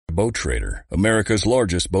Boat Trader, America's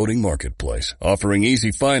largest boating marketplace, offering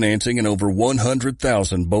easy financing and over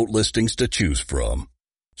 100,000 boat listings to choose from.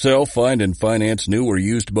 Sell, find, and finance new or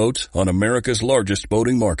used boats on America's largest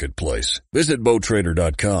boating marketplace. Visit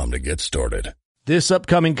BoatTrader.com to get started. This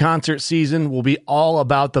upcoming concert season will be all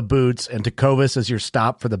about the boots, and Tecovas is your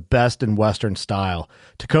stop for the best in Western style.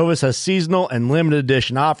 Tecovas has seasonal and limited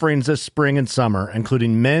edition offerings this spring and summer,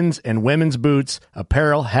 including men's and women's boots,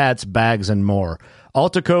 apparel, hats, bags, and more. All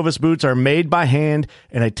Tecovas boots are made by hand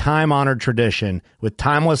in a time-honored tradition with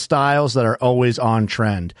timeless styles that are always on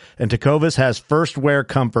trend. And Tecovas has first wear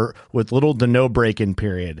comfort with little to no break-in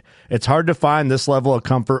period. It's hard to find this level of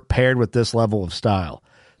comfort paired with this level of style.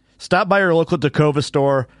 Stop by your local Tecovas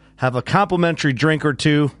store, have a complimentary drink or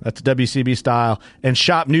two, that's WCB style, and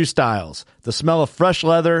shop new styles. The smell of fresh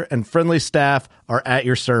leather and friendly staff are at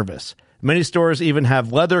your service. Many stores even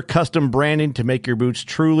have leather custom branding to make your boots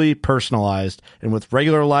truly personalized. And with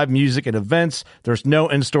regular live music and events, there's no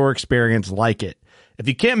in-store experience like it. If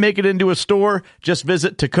you can't make it into a store, just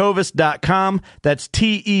visit Tecovas.com. That's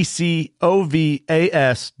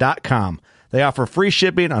TECOVAS.com. They offer free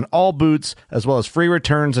shipping on all boots, as well as free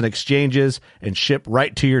returns and exchanges, and ship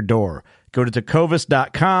right to your door. Go to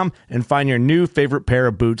Tecovas.com and find your new favorite pair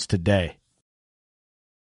of boots today.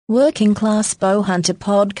 Working Class Bowhunter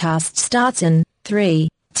podcast starts in 3,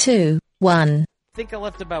 2, 1. I think I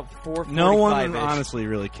left about 4:45. No one honestly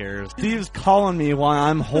really cares. Steve's calling me while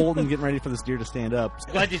I'm holding, getting ready for this deer to stand up.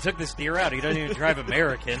 Glad you took this deer out. He doesn't even drive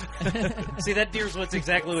American. See, that deer's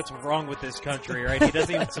exactly what's wrong with this country, right? He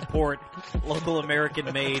doesn't even support local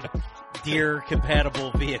American-made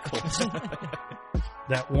deer-compatible vehicles.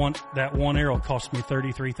 That one arrow cost me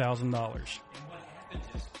 $33,000.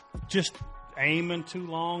 Just aiming too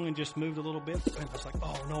long and just moved a little bit. And I was like,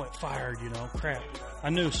 oh no, it fired, crap.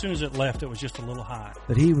 I knew as soon as it left, it was just a little high.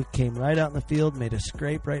 But he came right out in the field, made a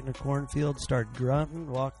scrape right in the cornfield, started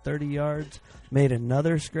grunting, walked 30 yards, made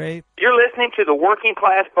another scrape. You're listening to the Working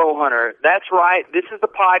Class Bowhunter. That's right. This is the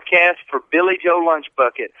podcast for Billy Joe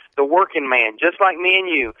Lunchbucket, the working man, just like me and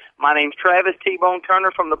you. My name's Travis T-Bone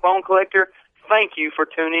Turner from the Bone Collector. Thank you for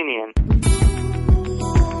tuning in.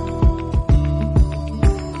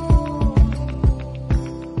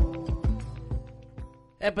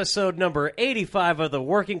 Episode number 85 of the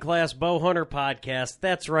Working Class Bowhunter podcast.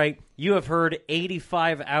 That's right. You have heard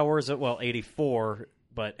 85 hours of, 84,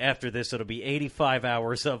 but after this it'll be 85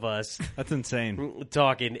 hours of us. That's insane.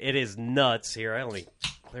 Talking. It is nuts here. I only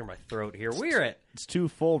clear my throat here. We're at... It's 2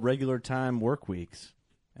 full regular time work weeks.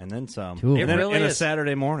 And then some. It really is. And a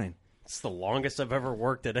Saturday morning. It's the longest I've ever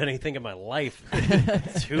worked at anything in my life.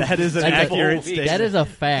 That is an accurate statement. That is a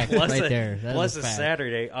fact plus right there. Plus a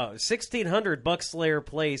Saturday. 1600 Buckslayer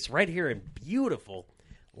Place right here in beautiful,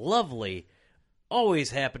 lovely,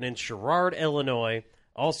 always happening Sherrard, Illinois.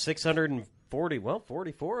 All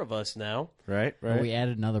 44 of us now. Right. Well, we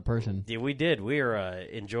added another person. Yeah, we did. We are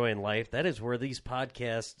enjoying life. That is where these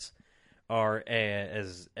podcasts are,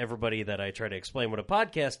 as everybody that I try to explain what a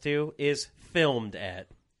podcast to is filmed at.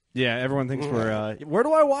 Yeah, everyone thinks we're, where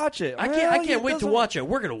do I watch it? I can't wait to watch it.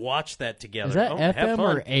 We're going to watch that together. Is that FM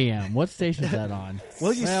or AM? What station is that on?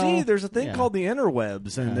 Well, you see, there's a thing called the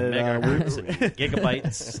interwebs. And megahertz and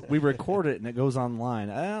gigabytes. We record it, and it goes online.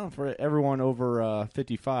 For everyone over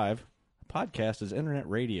 55, podcast is internet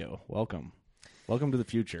radio. Welcome. Welcome to the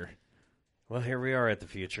future. Well, here we are at the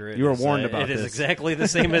future. You were warned about this. It is exactly the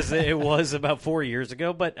same as it was about 4 years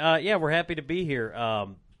ago. But, yeah, we're happy to be here.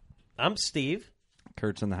 I'm Steve.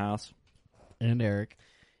 Kurt's in the house. And Eric.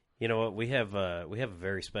 You know what? We have a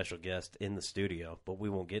very special guest in the studio, but we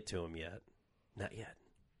won't get to him yet. Not yet.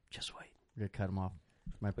 Just wait. We're going to cut him off.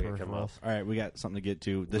 My We're gonna cut him off. All right, we got something to get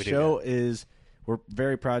to. The show is, we're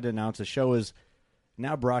very proud to announce, the show is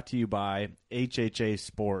now brought to you by HHA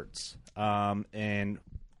Sports. And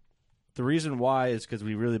the reason why is because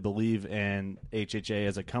we really believe in HHA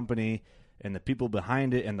as a company and the people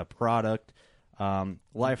behind it and the product.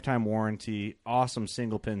 Lifetime warranty, awesome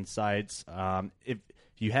single pin sights. If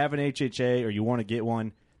you have an HHA or you want to get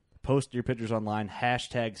one, post your pictures online,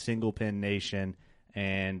 hashtag single pin nation,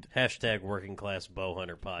 and hashtag Working Class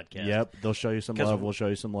Bowhunter podcast. Yep, they'll show you some love. We'll show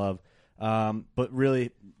you some love. But really,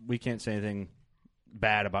 we can't say anything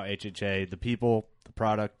bad about HHA. The people, the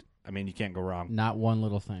product, I mean, you can't go wrong. Not one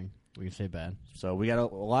little thing we can say bad. So we got a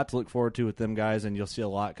lot to look forward to with them guys, and you'll see a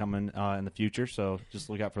lot coming in the future. So just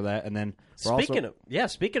look out for that. And then speaking of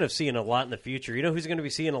seeing a lot in the future, you know who's going to be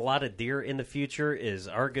seeing a lot of deer in the future is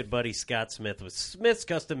our good buddy Scott Smith with Smith's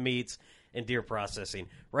Custom Meats and Deer Processing,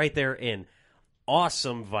 right there in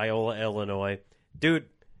awesome Viola, Illinois, dude.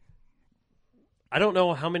 I don't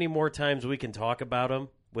know how many more times we can talk about him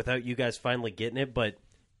without you guys finally getting it, but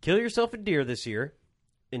kill yourself a deer this year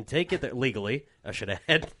and take it there legally. I should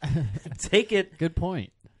add. Take it. Good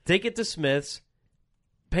point. Take it to Smith's.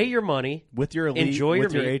 Pay your money with your elite, enjoy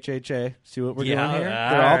with your meat. HHA. See what we're doing here?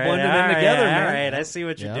 They're all blended in together, man. All right, I see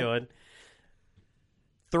what you're doing.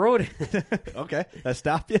 Throw it. Okay, that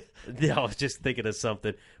stop you? Yeah, I was just thinking of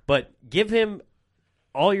something. But give him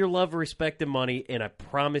all your love, respect, and money, and I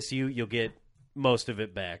promise you'll get most of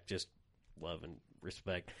it back. Just love and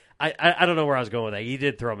respect. I don't know where I was going with that. You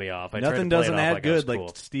did throw me off. Nothing doesn't add like good cool.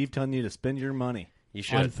 like Steve telling you to spend your money. You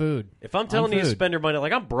should. On food. If I'm telling you to spend your money,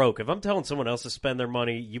 like I'm broke. If I'm telling someone else to spend their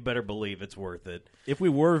money, you better believe it's worth it. If we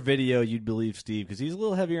were video, you'd believe Steve because he's a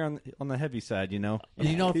little heavier on the heavy side, you know. And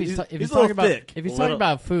you know if he's talking thick. if he's talking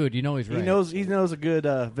about food, you know he's right. He knows a good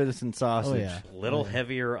venison sausage. Oh, yeah. Little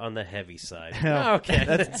heavier on the heavy side. Okay,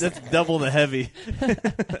 that's double the heavy.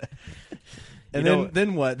 And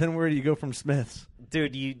then what? Then where do you go from Smith's?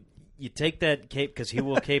 Dude, you take that cape because he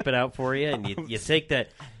will cape it out for you, and you take that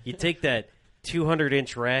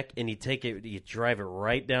 200-inch rack and you drive it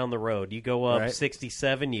right down the road. You go up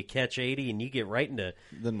 67, you catch 80, and you get right into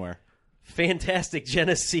then where? Fantastic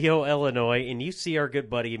Geneseo, Illinois, and you see our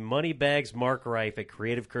good buddy Moneybags Mark Reif at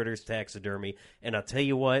Creative Critters Taxidermy. And I'll tell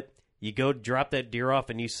you what, you go drop that deer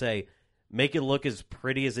off and you say, make it look as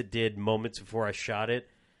pretty as it did moments before I shot it,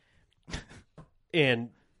 and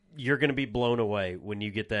you're going to be blown away when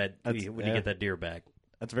you get that you get that deer back.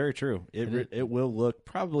 That's very true. It will look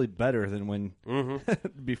probably better than when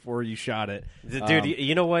before you shot it. Dude,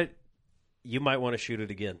 you know what? You might want to shoot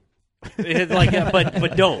it again.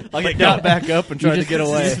 But don't. Like got back up and tried to get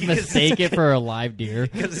away. You just mistake it for a live deer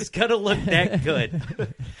because it's gonna look that good.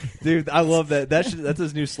 Dude, I love that. That's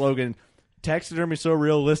his new slogan. Taxidermy so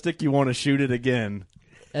realistic, you want to shoot it again.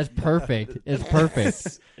 That's perfect. It's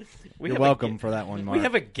perfect. You're welcome for that one, Mark. We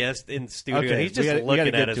have a guest in studio. Okay, He's just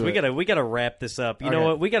looking at us. We gotta wrap this up. You know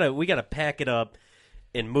what? We gotta pack it up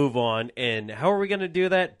and move on. And how are we gonna do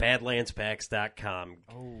that?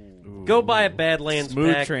 Badlandspacks.com. Go buy a Badlands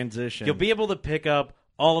Smooth pack. transition. You'll be able to pick up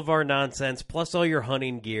all of our nonsense plus all your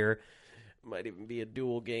hunting gear. Might even be a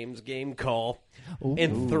dual games game call.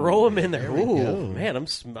 And throw them in there. Ooh, man, I'm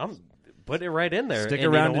putting it right in there. Stick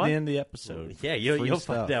around to the end of the episode. Yeah, you'll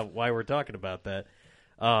find out why we're talking about that.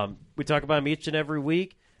 We talk about them each and every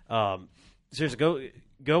week. Seriously,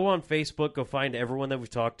 go on Facebook. Go find everyone that we've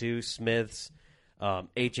talked to. Smiths,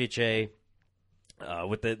 HHA,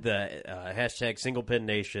 with the hashtag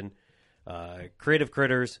SinglePinNation, Creative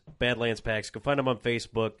Critters, Badlands Packs. Go find them on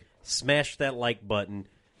Facebook. Smash that like button.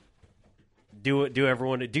 Do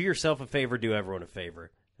yourself a favor. Do everyone a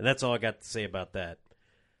favor. And that's all I got to say about that.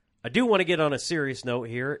 I do want to get on a serious note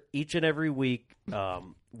here. Each and every week,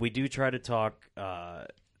 we do try to talk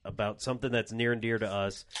about something that's near and dear to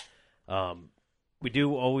us. We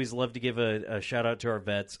do always love to give a shout out to our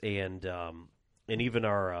vets and even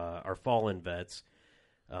our fallen vets.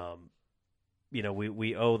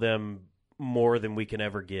 We owe them more than we can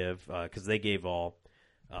ever give because they gave all.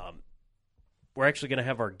 We're actually going to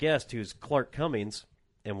have our guest, who's Clark Cummings,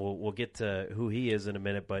 and we'll get to who he is in a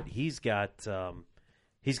minute. But he's got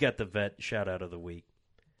the vet shout out of the week.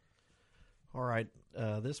 All right.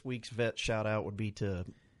 This week's vet shout out would be to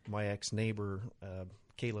my ex-neighbor,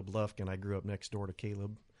 Caleb Lufkin. I grew up next door to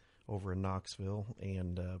Caleb over in Knoxville,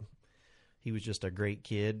 and he was just a great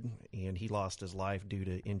kid, and he lost his life due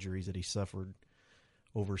to injuries that he suffered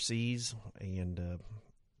overseas. And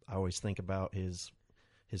I always think about his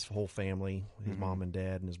whole family, his mom and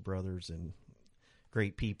dad and his brothers, and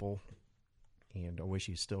great people. And I wish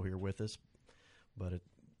he's still here with us, but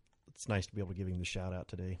it's nice to be able to give him the shout out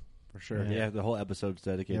today. For sure. Yeah, the whole episode's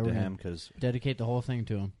dedicated to him because dedicate the whole thing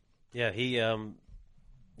to him. Yeah, he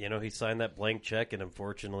he signed that blank check, and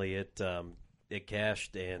unfortunately it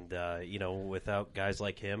cashed. And without guys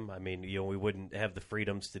like him, I mean, we wouldn't have the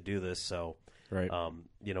freedoms to do this. So, right.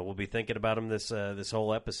 We'll be thinking about him this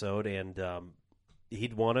whole episode, and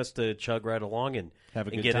he'd want us to chug right along and have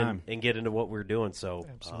a good time and get into what we're doing. So,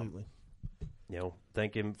 absolutely.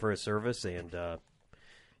 Thank him for his service, and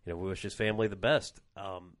we wish his family the best.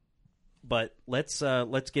 But let's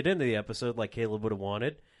get into the episode like Caleb would have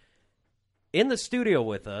wanted. In the studio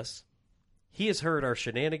with us, he has heard our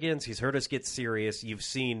shenanigans. He's heard us get serious. You've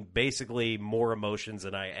seen basically more emotions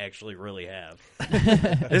than I actually really have.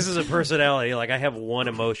 This is a personality. Like, I have one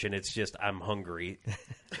emotion. It's just I'm hungry.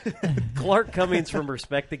 Clark Cummings from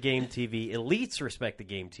Respect the Game TV, Elites Respect the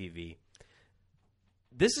Game TV.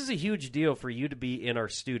 This is a huge deal for you to be in our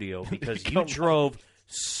studio because you drove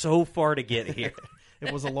so far to get here.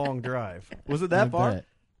 It was a long drive. Was it that far?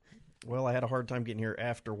 Well, I had a hard time getting here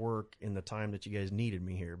after work in the time that you guys needed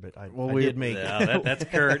me here, but I we did make it. That's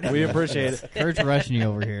Kurt. We appreciate it. Kurt's rushing you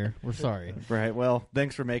over here. We're sorry. Right. Well,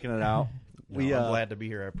 thanks for making it out. I'm glad to be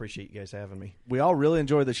here. I appreciate you guys having me. We all really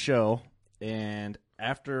enjoy the show, and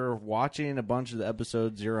after watching a bunch of the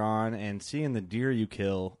episodes you're on and seeing the deer you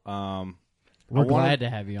kill, we're glad to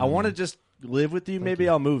have you on. I want to just live with you. Maybe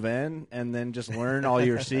I'll move in and then just learn all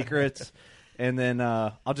your secrets, and then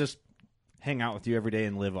I'll just hang out with you every day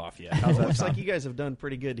and live off you. How's that Looks sound? like you guys have done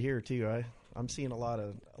pretty good here too. I'm seeing a lot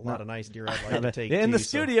of nice deer I'd like to take. In too, the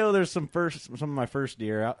studio, there's some of my first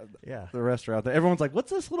deer. Out, Yeah. the rest are out there. Everyone's like,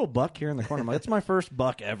 "What's this little buck here in the corner?" I'm like, "It's my first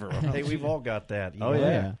buck ever." Hey, we've all got that. Oh,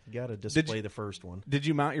 yeah. You got to display the first one. Did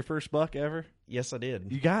you mount your first buck ever? Yes, I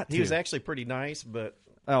did. You got to. He was actually pretty nice, but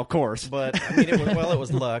Oh, of course. But I mean, it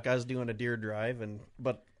was luck. I was doing a deer drive,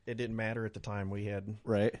 but it didn't matter at the time. We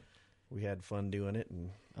had fun doing it, and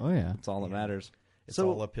Oh yeah. That's all that matters. it's So-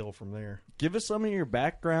 all uphill from there. Give us some of your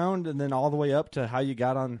background, and then all the way up to how you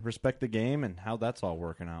got on Respect the Game and how that's all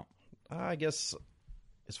working out. I guess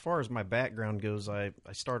as far as my background goes, I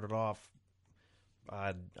started off.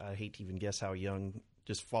 I hate to even guess how young.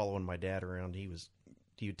 Just following my dad around. He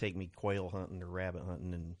would take me quail hunting or rabbit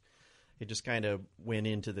hunting, and it just kind of went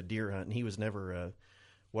into the deer hunt. And he was never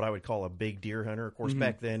what I would call a big deer hunter. Of course,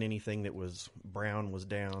 back then anything that was brown was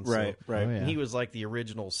down. Right. Oh, yeah. And he was like the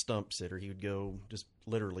original stump sitter. He would go just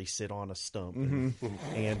literally sit on a stump,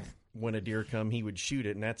 and when a deer come, he would shoot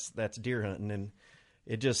it, and that's deer hunting. And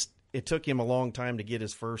it took him a long time to get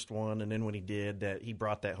his first one, and then when he did, he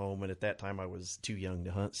brought that home. And at that time, I was too young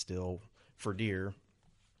to hunt still for deer.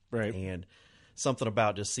 Right. And something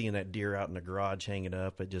about just seeing that deer out in the garage hanging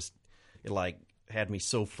up, it like had me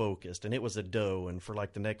so focused. And it was a doe, and for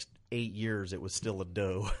like the next 8 years, it was still a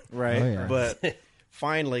doe. Right. Oh, yeah. But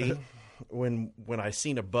finally, when I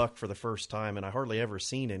seen a buck for the first time, and I hardly ever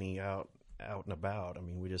seen any out and about. I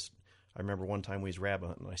mean, I remember one time we was rabbit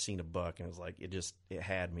hunting, and I seen a buck, and it was like it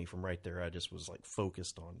had me from right there. I just was like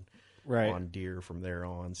focused on deer from there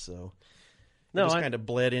on. So I kind of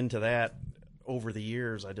bled into that over the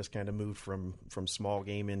years. I just kind of moved from small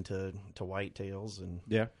game into whitetails, and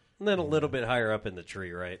And then a little bit higher up in the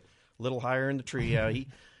tree, right? a little higher in the tree. Yeah,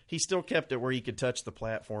 he still kept it where he could touch the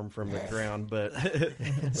platform from the ground, but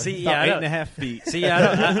See, About yeah, 8.5 feet. See,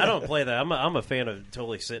 I don't play that. I'm a fan of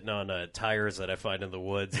totally sitting on tires that I find in the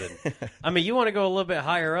woods. And I mean, you want to go a little bit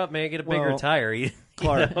higher up, man. Get a bigger Well, tire.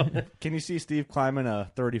 Clark, can you see Steve climbing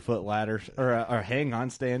a 30-foot ladder or a hang-on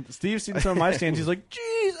stand? Steve's seen some of my stands. He's like,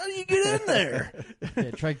 "Geez, how do you get in there?"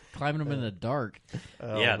 Yeah, try climbing them in the dark.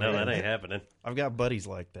 Yeah, no, that ain't happening. I've got buddies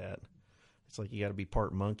like that. It's like you got to be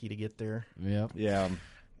part monkey to get there. Yep. Yeah.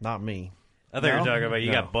 Not me. I thought you were No? talking about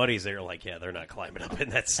you got buddies that are like, yeah, they're not climbing up in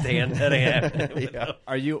that stand. That ain't happening. Yeah.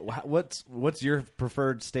 Are you? What's your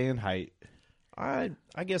preferred stand height? I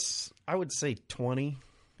guess I would say 20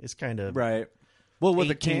 is kind of Right. Well,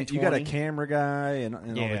 with 18, you got a 20. camera guy and all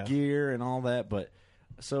the Yeah. gear and all that, but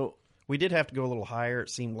so We did have to go a little higher. It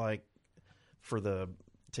seemed like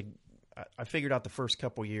I figured out the first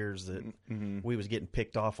couple years that we was getting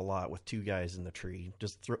picked off a lot with two guys in the tree.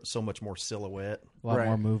 Just so much more silhouette. A lot Right.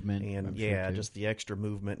 more movement. And I'm sure, too. just the extra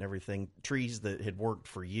movement and everything. Trees that had worked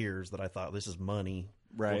for years that I thought, this is money.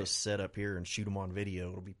 Right. We'll just set up here and shoot them on video.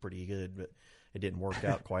 It'll be pretty good. But it didn't work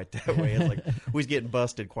out quite that way. It's like we was getting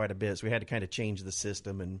busted quite a bit. So we had to kind of change the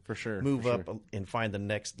system and For sure, move for up and find the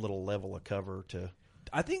next little level of cover to.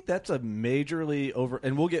 I think that's a majorly over,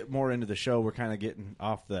 and we'll get more into the show. We're kind of getting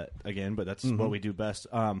off that again, but that's what we do best.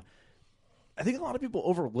 I think a lot of people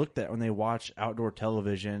overlook that when they watch outdoor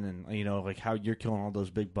television and, like how you're killing all those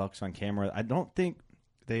big bucks on camera. I don't think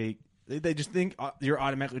they just think you're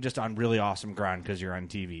automatically just on really awesome ground because you're on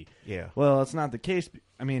TV. Yeah. Well, it's not the case.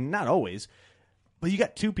 I mean, not always, but you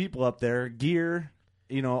got two people up there, gear,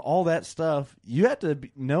 all that stuff. You have to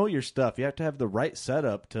know your stuff. You have to have the right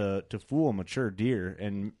setup to fool a mature deer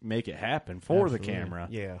and make it happen for Absolutely. the camera.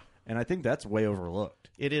 Yeah. And I think that's way overlooked.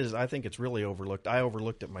 It is. I think it's really overlooked. I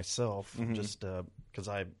overlooked it myself just because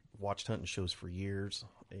I watched hunting shows for years,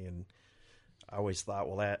 and I always thought,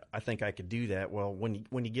 well, I think I could do that. Well,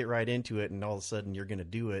 when you get right into it, and all of a sudden you're going to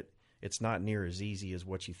do it, it's not near as easy as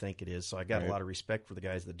what you think it is. So I got a lot of respect for the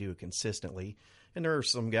guys that do it consistently. And there are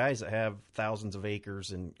some guys that have thousands of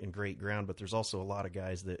acres and great ground, but there's also a lot of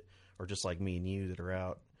guys that are just like me and you that are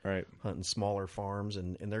out hunting smaller farms,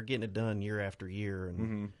 and they're getting it done year after year.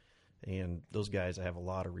 And those guys I have a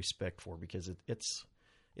lot of respect for because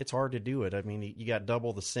it's hard to do it. I mean, you got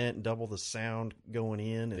double the scent, double the sound going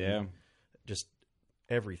in, and just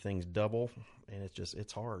everything's double, and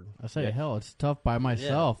it's hard. I say, hell, it's tough by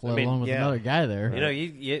myself, let alone with another guy there. You know,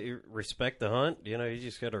 you respect the hunt. You know, you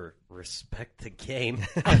just got to respect the game.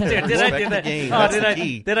 Did I do that?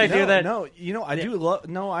 Did I do that? No, you know, I do love.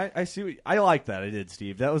 No, I see. I like that. I did,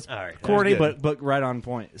 Steve. That was right, corny, but right on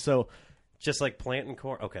point. So. Just like planting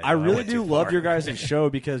corn. Okay, I really do love your guys' show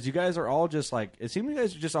because you guys are all just like, it seems you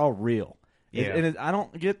guys are just all real. Yeah. And I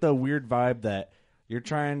don't get the weird vibe that you're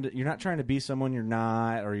not trying to be someone you're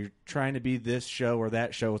not, or you're trying to be this show or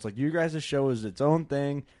that show. It's like you guys' show is its own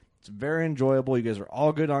thing. It's very enjoyable. You guys are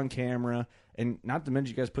all good on camera, and not to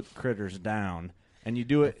mention you guys put the critters down, and you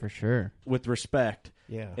do it for sure with respect.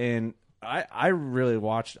 Yeah, and I really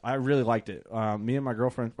liked it. Me and my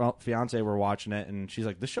girlfriend, fiance, were watching it, and she's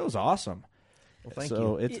like, "This show's awesome." Well, thank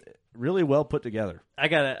you. It's really well put together. I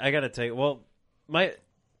gotta tell you. Well, me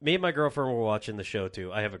and my girlfriend were watching the show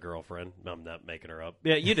too. I have a girlfriend. I'm not making her up.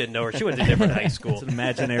 Yeah, you didn't know her. She went to a different high school. It's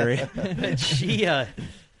imaginary. She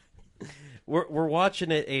we're watching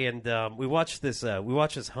it, and we watched this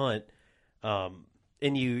hunt.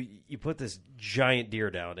 And you put this giant deer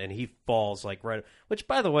down, and he falls like right. Which,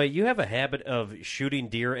 by the way, you have a habit of shooting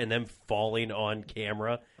deer and then falling on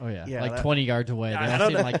camera. Oh yeah, like 20 yards away.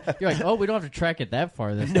 You're like, oh, we don't have to track it that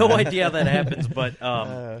far. No idea how that happens, but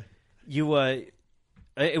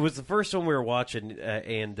it was the first one we were watching,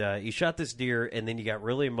 and you shot this deer, and then you got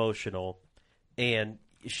really emotional, and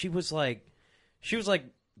she was like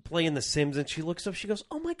playing The Sims, and she looks up, she goes,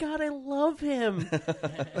 "Oh my God, I love him."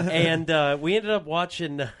 And we ended up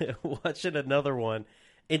watching another one,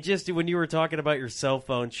 and just when you were talking about your cell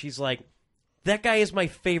phone, she's like, "That guy is my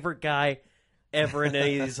favorite guy ever in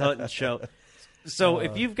any of these hunting shows." So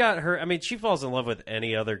if you've got her, I mean, she falls in love with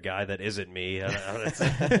any other guy that isn't me.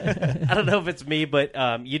 I don't know if it's me, but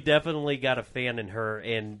you definitely got a fan in her,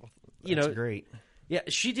 and That's great. Yeah,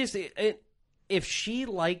 she just if she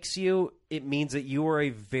likes you, it means that you are a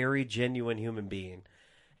very genuine human being.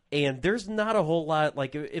 And there's not a whole lot,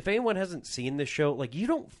 like, if anyone hasn't seen this show, like, you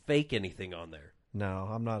don't fake anything on there. No,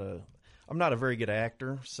 I'm not a very good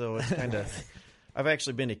actor, so it's kind of, I've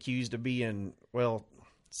actually been accused of being, well,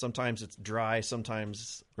 sometimes it's dry,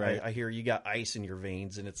 sometimes I hear you got ice in your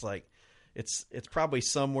veins, and it's like, it's probably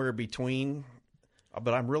somewhere between,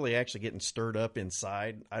 but I'm really actually getting stirred up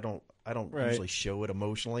inside. I don't usually show it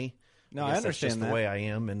emotionally. No, I understand that's just that. the way I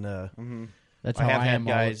am, and that's how I have had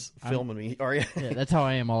guys filming me. Are you? Yeah, that's how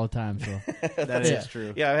I am all the time. So that is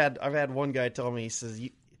true. Yeah, I've had one guy tell me, he says,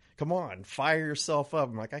 "Come on, fire yourself up."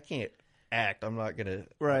 I'm like, I can't act. I'm not gonna.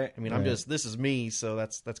 Right. I mean, I'm just. This is me, so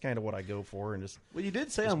that's kind of what I go for, and just. Well, you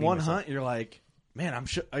did say on one hunt, you're like, "Man, I'm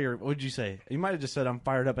shook." What did you say? You might have just said, "I'm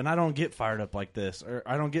fired up," and I don't get fired up like this, or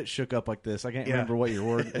I don't get shook up like this. I can't remember what your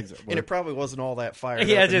word. And it probably wasn't all that fired up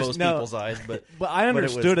in most people's eyes, but I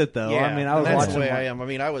understood it though. Yeah, I mean, I was that's watching the way I am. I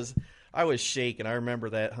mean, I was shaking. I remember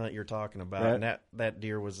that hunt you're talking about, and that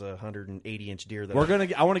deer was a 180-inch deer. That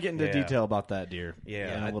I want to get into detail about that deer.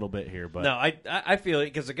 Yeah, in a little bit here, but no, I feel it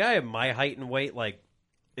because a guy of my height and weight, like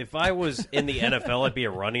if I was in the NFL, I'd be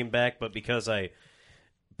a running back, but because I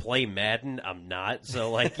play Madden, I'm not. So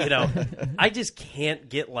like, I just can't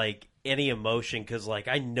get like any emotion because like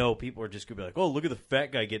I know people are just gonna be like, "Oh, look at the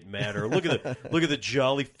fat guy getting mad," or look at the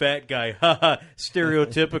jolly fat guy, haha,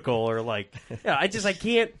 stereotypical, or like, yeah, I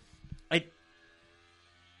can't.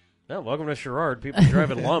 No, welcome to Sherrard. People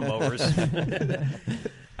driving lawnmowers.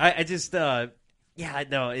 I just, yeah,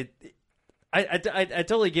 no, I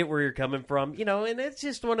totally get where you're coming from, and it's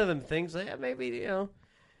just one of them things that maybe,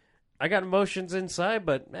 I got emotions inside,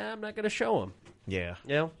 but I'm not going to show them. Yeah.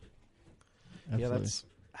 Yeah, that's.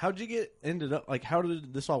 How'd you get ended up? Like, how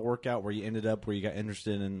did this all work out? Where you ended up, where you got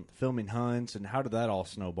interested in filming hunts, and how did that all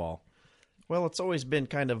snowball? Well, it's always been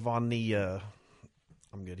kind of on the.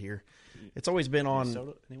 I'm good here. It's always been on.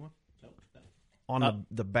 Soda? Anyone? On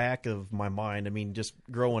the back of my mind. I mean, just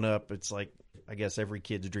growing up, it's like, I guess every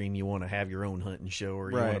kid's dream, you want to have your own hunting show,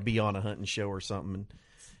 or you want to be on a hunting show or something.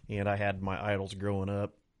 And I had my idols growing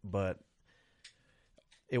up, but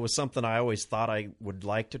it was something I always thought I would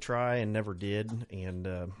like to try and never did. And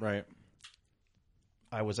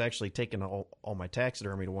I was actually taking all my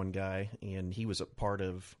taxidermy to one guy, and he was a part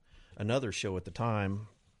of another show at the time.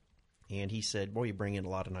 And he said, "Boy, you bring in a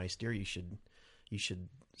lot of nice deer. You should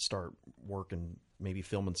start working, maybe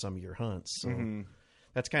filming some of your hunts." So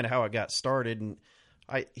that's kind of how I got started. And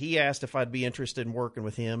he asked if I'd be interested in working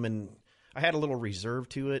with him, and I had a little reserve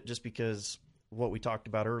to it just because what we talked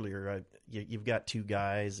about earlier. You've got two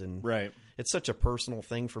guys, and it's such a personal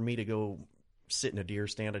thing for me to go sit in a deer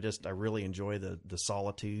stand. I really enjoy the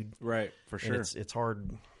solitude. Right, for sure. And it's hard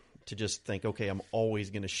to just think, okay, I'm always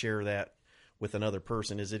going to share that with another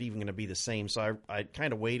person. Is it even going to be the same? So I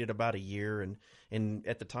kind of waited about a year, and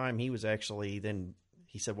at the time he was actually, then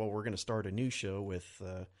he said, well, we're going to start a new show with,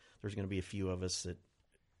 there's going to be a few of us at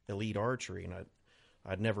Elite Archery, and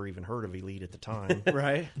I'd never even heard of Elite at the time.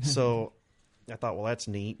 Right. So I thought, well, that's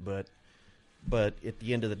neat, but at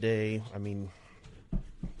the end of the day, I mean,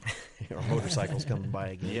 our motorcycle's coming by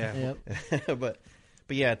again. Yeah. Yep. but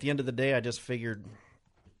yeah, at the end of the day, I just figured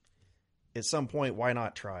at some point, why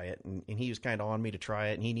not try it? And he was kind of on me to try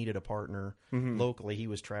it, and he needed a partner locally. He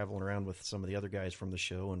was traveling around with some of the other guys from the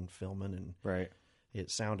show and filming, and right. It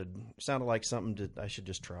sounded like something that I should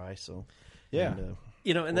just try. So yeah,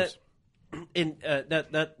 and,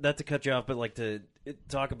 not to cut you off, but like to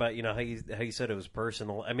talk about how you said it was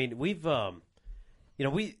personal. I mean, we've when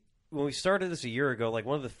we started this a year ago, like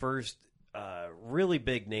one of the first really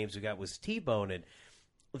big names we got was T-Bone, and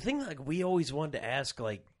the thing like we always wanted to ask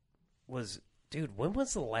was, dude, when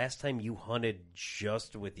was the last time you hunted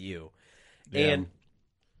just with you? Yeah. And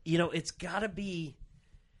it's got to be.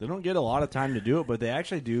 They don't get a lot of time to do it, but they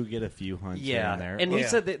actually do get a few hunts in there. And he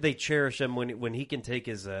said that they cherish him when he can take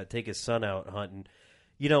his son out hunting,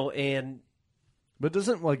 and. But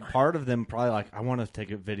doesn't part of them probably I want to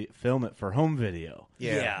take a video, film it for home video?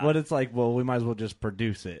 Yeah. But it's well, we might as well just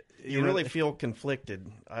produce it. You really feel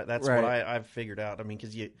conflicted. That's right. what I've figured out. I mean,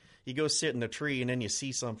 because you go sit in a tree and then you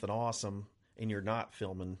see something awesome and you're not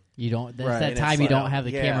filming. You don't. That's right. that time you don't have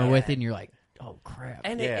the camera with it, and you're like, oh crap.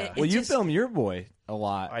 And well, you film your boy a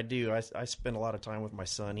lot. I do. I spend a lot of time with my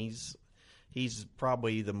son. He's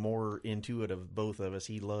probably the more intuitive of both of us.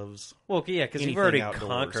 He loves because you've already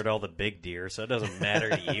conquered all the big deer, so it doesn't matter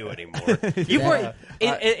to you anymore. You've already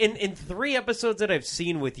in 3 episodes that I've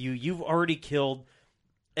seen with you, you've already killed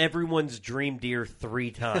everyone's dream deer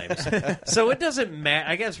 3 times. So it doesn't matter.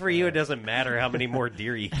 I guess for you, it doesn't matter how many more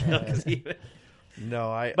deer you kill.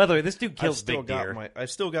 No, by the way, this dude kills big deer.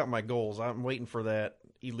 I've still got my goals. I'm waiting for that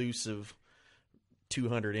elusive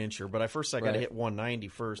 200 incher, but I got to hit 190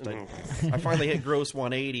 first. I finally hit gross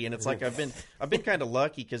 180, and it's like I've been kind of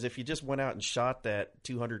lucky, because if you just went out and shot that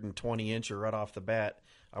 220 incher right off the bat,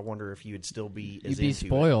 I wonder if you'd still be you'd be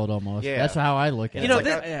spoiled almost. Yeah, that's how I look at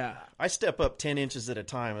it. I step up 10 inches at a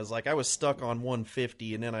time. It's like I was stuck on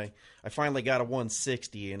 150, and then I finally got a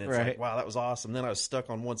 160, and it's like, wow, that was awesome. Then I was stuck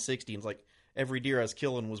on 160, and it's like every deer I was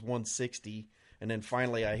killing was 160. And then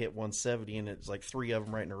finally I hit 170, and it's like 3 of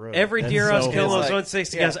them right in a row. Every deer I was killing was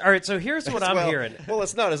 160. Guys. All right, so here's what I'm hearing. Well,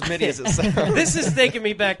 it's not as many as it sounds. This is taking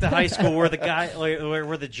me back to high school, where the guy,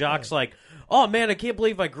 where the jock's like, "Oh man, I can't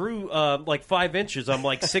believe I grew 5 inches. I'm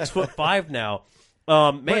like 6'5" now."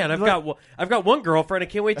 Man, I've got one girlfriend. I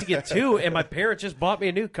can't wait to get 2, and my parents just bought me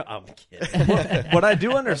a new car. I'm kidding. But I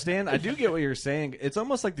do understand. I do get what you're saying. It's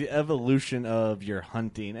almost like the evolution of your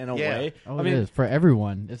hunting in a way. Oh, I mean, it is for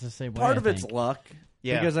everyone. It's the same way. Part of it's luck.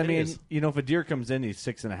 Yeah, because I mean, if a deer comes in, he's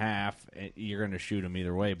 6.5, you're going to shoot him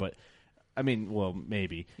either way. But I mean, well,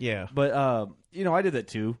 maybe. Yeah. But I did that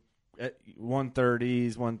too.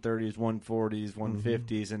 130s, 140s,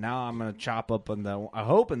 150s, and now I'm going to chop up on I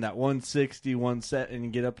hope in that 160, 170,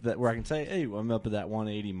 and get up to that where I can say, hey, I'm up at that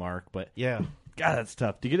 180 mark. But yeah, God, that's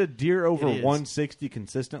tough to get a deer over 160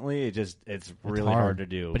 consistently. It's really hard to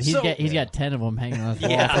do. But he's got 10 of them hanging on his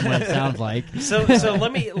wall. From what it sounds like. So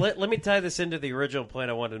let me tie this into the original point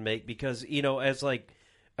I wanted to make, because as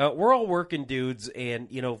we're all working dudes, and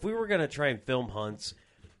if we were going to try and film hunts.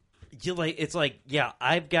 It's like, yeah,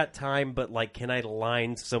 I've got time, but can I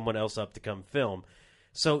line someone else up to come film?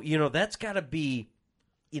 So, that's got to be,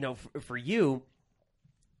 for you,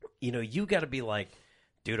 you got to be like,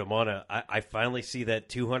 dude, I finally see that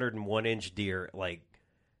 201-inch deer. Like,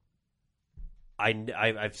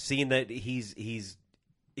 I've seen that he's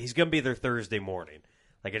going to be there Thursday morning.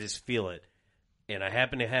 Like, I just feel it. And I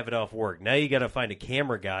happen to have it off work. Now you got to find a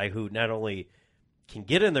camera guy who not only can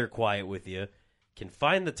get in there quiet with you, can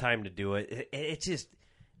find the time to do it.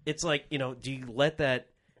 It's like, do you let that?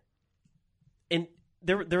 And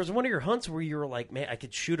there was one of your hunts where you were like, man, I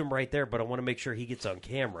could shoot him right there, but I want to make sure he gets on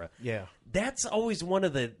camera. Yeah. That's always one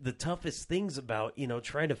of the toughest things about,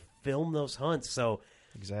 trying to film those hunts. So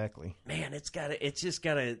exactly, man, it's just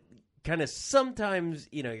gotta kind of sometimes,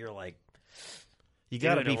 you're like, you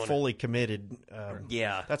got to be fully committed.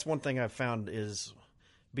 Yeah. That's one thing I've found is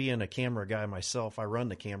being a camera guy myself. I run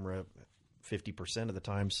the camera 50% of the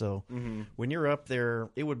time. So when you're up there,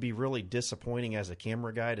 it would be really disappointing as a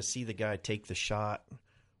camera guy to see the guy take the shot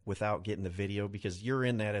without getting the video, because you're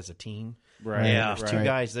in that as a team. Right. Yeah. There's 2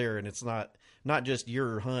 guys there, and it's not just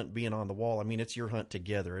your hunt being on the wall. I mean, it's your hunt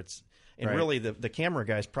together. Really the camera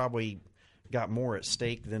guy's probably got more at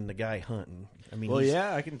stake than the guy hunting. I mean, well,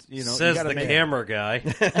 yeah, I can. Says you the camera guy.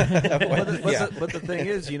 But the thing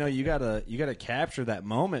is, you gotta capture that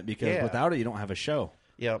moment because without it, you don't have a show.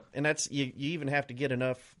 Yeah, and that's you even have to get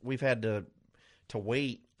enough. We've had to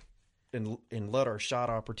wait and let our shot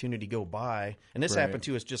opportunity go by. And this happened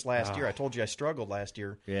to us just last year. I told you I struggled last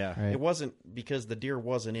year. Yeah, It wasn't because the deer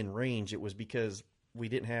wasn't in range. It was because we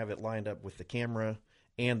didn't have it lined up with the camera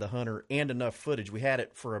and the hunter and enough footage. We had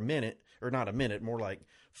it for a minute, or not a minute, more like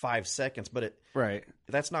 5 seconds. But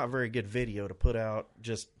that's not very good video to put out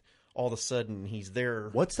just all of a sudden he's there.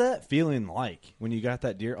 What's that feeling like when you got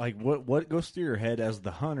that deer? Like what goes through your head as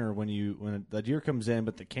the hunter when the deer comes in,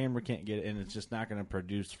 but the camera can't get it, and it's just not going to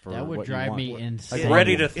produce for that would what drive you want. me insane. Like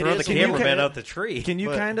ready to throw the cameraman out the tree. Can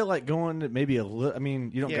you kind of like go into maybe a little? I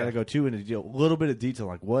mean, you don't got to go too into detail. A little bit of detail,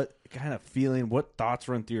 like what kind of feeling, what thoughts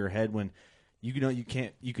run through your head when you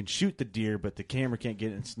can shoot the deer, but the camera can't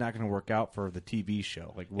get it. And it's not going to work out for the TV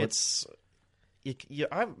show. Like what's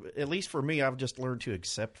at least for me, I've just learned to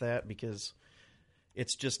accept that because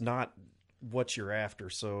it's just not what you're after.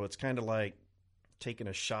 So it's kind of like taking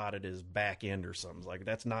a shot at his back end or something. Like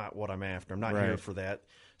that's not what I'm after. I'm not here for that.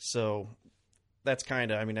 So that's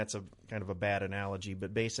that's a kind of a bad analogy,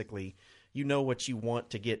 but basically you know what you want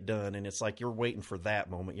to get done, and it's like you're waiting for that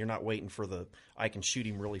moment. You're not waiting for I can shoot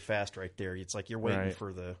him really fast right there. It's like you're waiting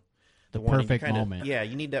for the perfect moment. Yeah,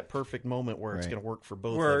 you need that perfect moment where it's going to work for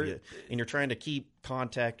both of you. And you're trying to keep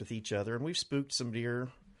contact with each other. And we've spooked some deer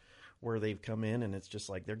where they've come in, and it's just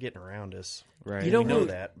like they're getting around us. Right. You don't know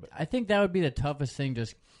that. But. I think that would be the toughest thing,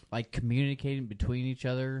 just like communicating between each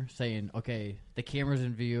other, saying, okay, the camera's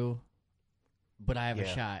in view, but I have a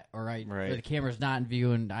shot. Or the camera's not in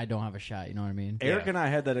view, and I don't have a shot. You know what I mean? Eric and I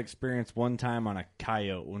had that experience one time on a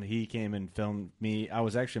coyote when he came and filmed me. I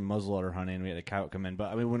was actually muzzleloader hunting, and we had a coyote come in.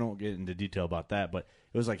 But I mean, we don't get into detail about that. But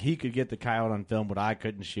it was like he could get the coyote on film, but I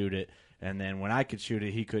couldn't shoot it. And then when I could shoot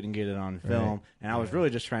it, he couldn't get it on film. Right. And I was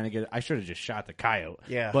really just trying to get it. I should have just shot the coyote.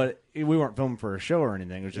 Yeah. But we weren't filming for a show or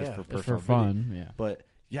anything. It was just for personal fun. Video. Yeah. But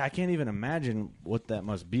I can't even imagine what that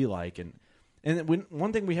must be like. And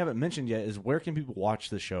one thing we haven't mentioned yet is where can people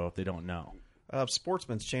watch the show if they don't know?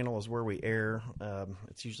 Sportsman's Channel is where we air.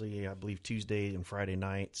 It's usually, I believe, Tuesday and Friday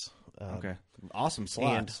nights. Okay, awesome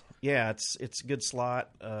slot. It's a good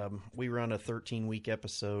slot. We run a 13-week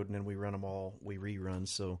episode, and then we run them all. We rerun,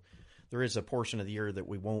 so there is a portion of the year that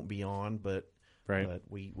we won't be on, but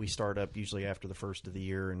we start up usually after the first of the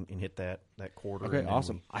year and hit that quarter. Okay,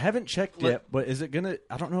 awesome. I haven't checked yet, but is it gonna?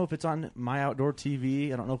 I don't know if it's on My Outdoor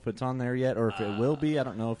TV. I don't know if it's on there yet, or if it will be. I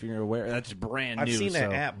don't know if you're aware. That's brand new. I've seen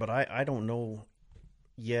that app, but I don't know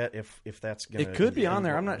yet if that's gonna. It could be on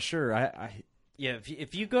there. I'm not sure. Yeah,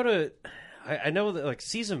 if you go to, I know that like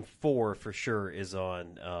season 4 for sure is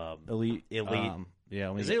on Elite. Is it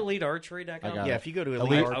EliteArchery.com? Yeah, if you go to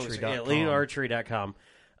EliteArchery.com. EliteArchery.com.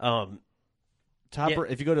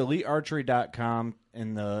 If you go to EliteArchery.com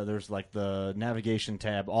and there's like the navigation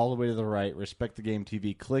tab all the way to the right, Respect the Game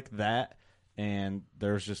TV, click that, and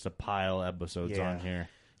there's just a pile of episodes on here.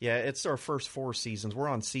 Yeah, it's our first 4 seasons. We're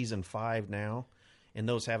on season 5 now, and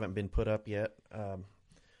those haven't been put up yet.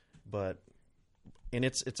 And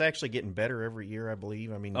it's actually getting better every year, I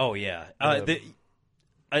believe. I mean, oh yeah. I didn't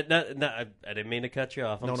mean to cut you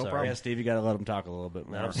off. I'm sorry. No problem. Yeah, Steve, you got to let him talk a little bit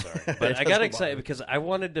more. No, I'm sorry, but I got excited because I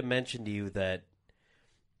wanted to mention to you that,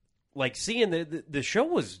 like, seeing the show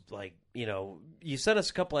was like, you sent us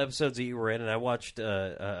a couple episodes that you were in, and I watched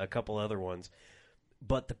a couple other ones,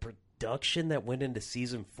 but the production that went into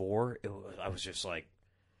season 4, I was just like,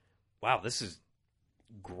 wow, this is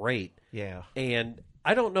great. Yeah, and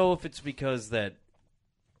I don't know if it's because that.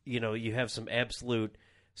 You have some absolute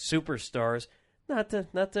superstars. Not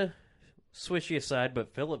to swish you aside,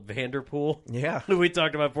 but Philip Vanderpool. Yeah, who we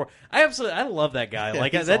talked about before. I love that guy.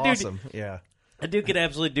 Like he's that awesome. Dude. Yeah, that dude could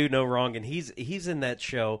absolutely do no wrong, and he's in that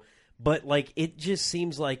show. But like, it just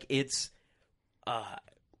seems like it's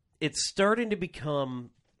starting to become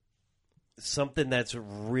something that's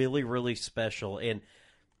really, really special. And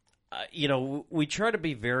we try to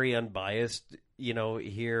be very unbiased.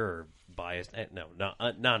 Here or biased? No,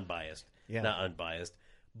 not non-biased. Yeah, not unbiased.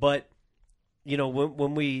 But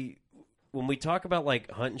when we talk about like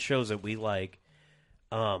hunting shows that we like,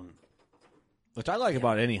 which I like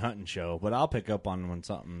about any hunting show, but I'll pick up on when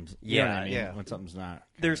something's when something's not.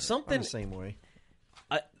 There's something I'm the same way.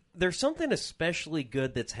 There's something especially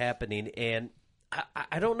good that's happening, and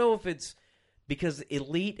I don't know if it's because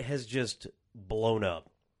Elite has just blown up.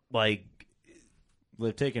 Like,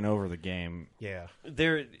 they've taken over the game. Yeah,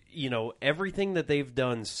 they're everything that they've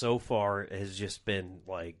done so far has just been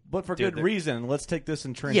like, but for good reason. Let's take this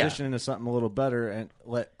and transition into something a little better and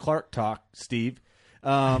let Clark talk. Steve,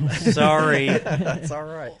 sorry, that's all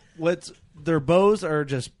right. Their bows are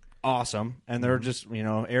just awesome, and they're just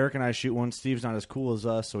Eric and I shoot one. Steve's not as cool as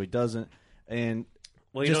us, so he doesn't. And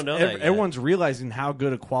well, you don't know that yet. Everyone's realizing how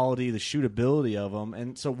good a quality, the shootability of them.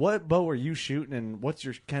 And so, what bow are you shooting, and what's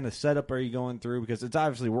your kind of setup are you going through? Because it's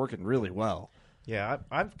obviously working really well. Yeah,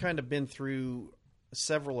 I've kind of been through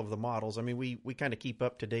several of the models. I mean, we kind of keep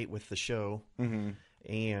up to date with the show,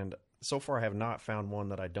 and so far I have not found one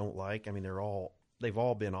that I don't like. I mean, they've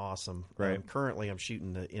all been awesome. Right. Currently, I'm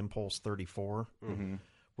shooting the Impulse 34,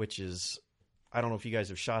 which is, I don't know if you guys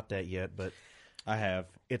have shot that yet, but I have.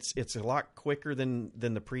 It's a lot quicker than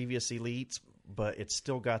the previous Elites, but it's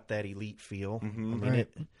still got that Elite feel. I mean,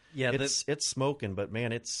 it's smoking, but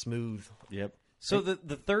man, it's smooth. Yep. So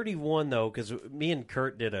the 31 though, because me and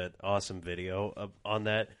Kurt did an awesome video on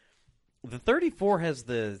that. The 34 has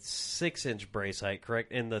the 6-inch brace height,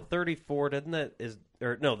 correct? And the 34 doesn't that is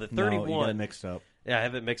or no the 31 you got it mixed up. Yeah, I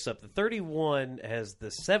have it mixed up. The 31 has the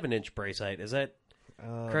 7-inch brace height. Is that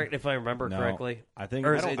correct? If I remember correctly, I think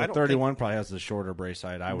the 31 probably has the shorter brace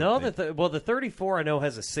height. I would think. The 34 I know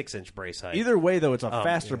has a 6-inch brace height. Either way, though, it's a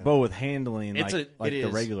faster bow with handling, like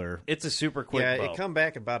the regular. It's a super quick bow. Yeah, it come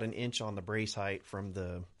back about an inch on the brace height from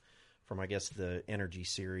I guess the Energy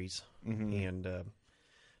series, and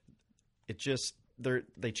it just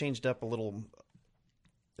they changed up a little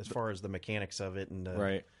as far as the mechanics of it and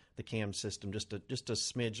the cam system, just a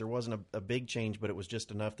smidge. There wasn't a big change, but it was just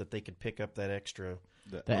enough that they could pick up that extra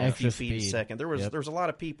extra feet speed a second. There's a lot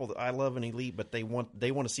of people that I love an Elite, but they want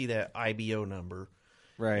to see that IBO number,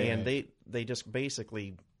 right? And they just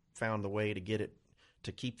basically found the way to get it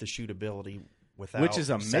to keep the shootability without, which is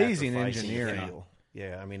amazing engineering. Feel.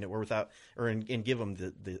 Yeah, I mean, and give them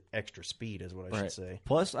the extra speed is what I should say.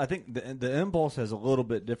 Plus, I think the Impulse has a little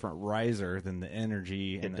bit different riser than the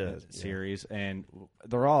Energy in the series, and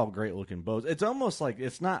they're all great looking bows. It's almost like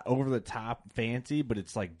it's not over the top fancy, but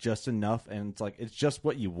it's like just enough, and it's just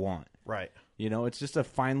what you want. Right. It's just a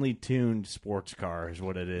finely tuned sports car is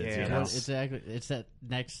what it is. Yeah, it's that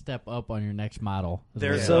next step up on your next model.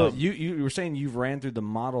 So you were saying you've ran through the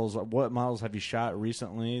models. What models have you shot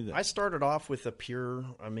recently? I started off with a Pure.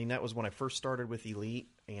 I mean, that was when I first started with Elite,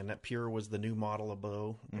 and that Pure was the new model of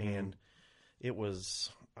bow, and it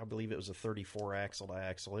was, I believe it was a 34 axle to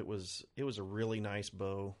axle. It was a really nice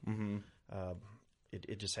bow.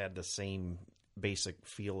 It just had the same basic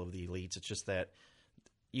feel of the Elites. It's just that.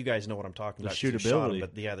 You guys know what I'm talking about. The shootability.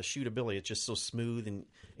 But the shootability, it's just so smooth, and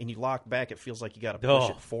you lock back, it feels like you got to push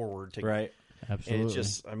it forward. Right. Absolutely. And it's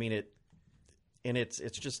just, I mean,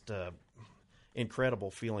 it's just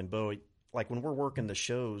incredible feeling bow. Like when we're working the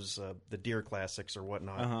shows, the Deer Classics or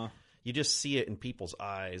whatnot, you just see it in people's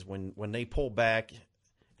eyes. When they pull back,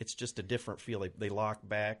 it's just a different feel. They lock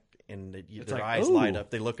back. And their like, eyes light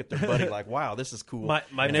up. They look at their buddy like, "Wow, this is cool."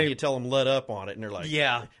 And then you tell them let up on it, and they're like,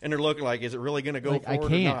 "Yeah." And they're looking like, "Is it really going to go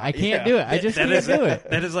forward?" I can't do it. I just can't do it.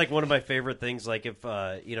 That is like one of my favorite things. Like if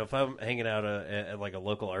if I'm hanging out at like a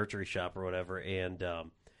local archery shop or whatever, and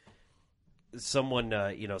someone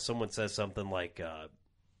someone says something like, "Oh,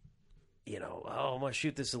 I'm gonna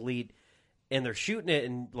shoot this Elite," and they're shooting it,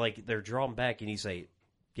 and like they're drawing back, and you say,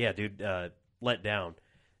 "Yeah, dude, let down."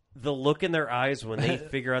 The look in their eyes when they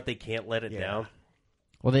figure out they can't let it down.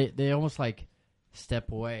 Well, they almost like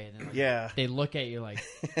step away. And then they look at you like,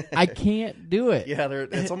 I can't do it. Yeah,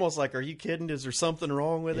 it's almost like, are you kidding? Is there something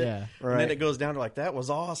wrong with it? Yeah, right. And then it goes down to like, that was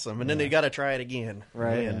awesome. And then they got to try it again.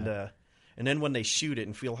 Right. And then when they shoot it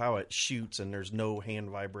and feel how it shoots and there's no hand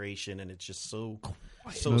vibration and it's just so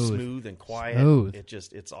smooth and quiet.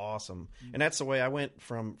 It's awesome. And that's the way I went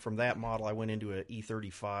from that model. I went into an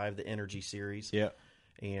E35, the Energy series. Yeah.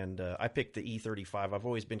 And I picked the E35. I've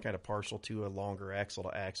always been kind of partial to a longer axle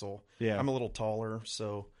to axle. Yeah. I'm a little taller,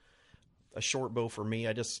 so a short bow for me,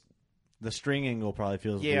 the string angle probably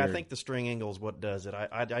feels weird. I think the string angle is what does it.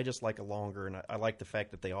 I just like a longer, and I like the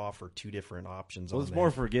fact that they offer two different options. Well, it's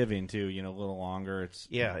more forgiving too. A little longer.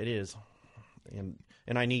 It is, and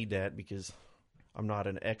I need that because I'm not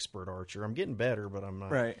an expert archer. I'm getting better, but I'm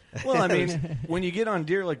not. Right. Well, I mean, when you get on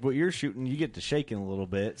deer like what you're shooting, you get to shaking a little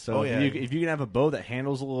bit. So if you can have a bow that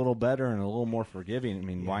handles a little better and a little more forgiving, I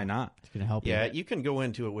mean, why not? It's going to help you. Yeah, you can go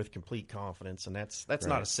into it with complete confidence, and that's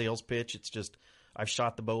not a sales pitch. It's just I've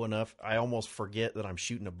shot the bow enough. I almost forget that I'm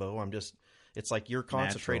shooting a bow. It's like you're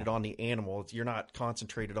concentrated on the animal. You're not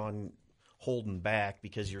concentrated on holding back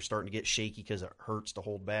because you're starting to get shaky because it hurts to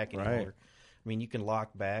hold back anymore. Right. I mean, you can lock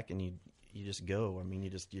back and you just go. I mean,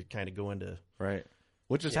 you kind of go into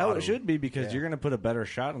Which is how it should be, because you're going to put a better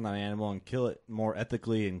shot on that animal and kill it more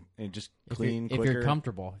ethically and just clean, quicker. If you're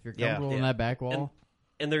comfortable. If you're comfortable in that back wall.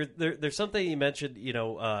 And there's something you mentioned,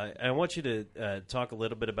 I want you to talk a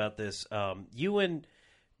little bit about this. You and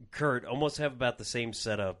Kurt almost have about the same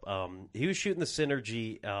setup. He was shooting the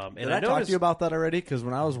Synergy. And Did I talk to you about that already? Because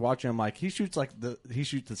when I was watching, I'm like, he shoots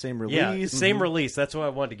the same release. Yeah, same release. That's what I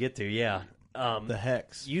wanted to get to. Yeah, the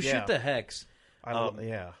Hex. You shoot the Hex.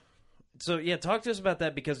 Yeah. So talk to us about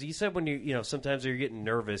that, because you said when sometimes you're getting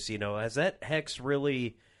nervous. Has that Hex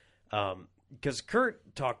really? Because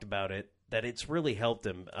Kurt talked about it, that it's really helped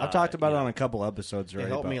him. I've talked about it on a couple episodes already.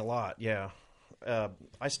 It helped me a lot. Yeah.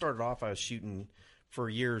 I started off. I was shooting for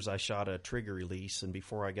years. I shot a trigger release, and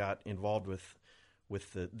before I got involved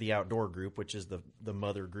with the outdoor group, which is the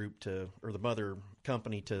mother group or the mother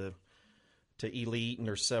company to Elite, and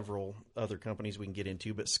there's several other companies we can get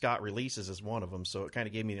into, but Scott Releases is one of them. So it kind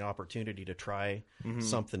of gave me the opportunity to try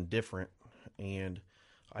something different. And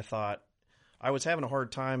I thought I was having a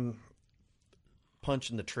hard time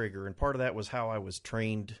punching the trigger, and part of that was how I was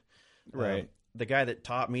trained. Right. The guy that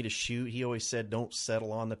taught me to shoot, he always said, don't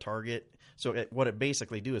settle on the target. So what it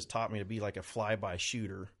basically do is taught me to be like a fly-by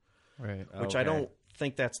shooter. Right. Which I don't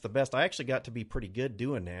think that's the best. I actually got to be pretty good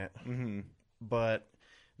doing that. But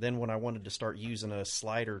then when I wanted to start using a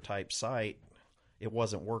slider type sight, it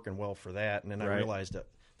wasn't working well for that. And then I realized that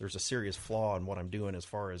there's a serious flaw in what I'm doing as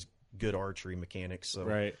far as good archery mechanics.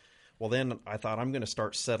 So, well, then I thought I'm going to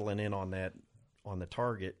start settling in on that, on the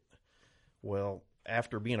target. Well,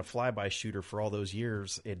 after being a flyby shooter for all those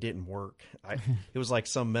years, it didn't work. It was like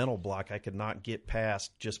some mental block. I could not get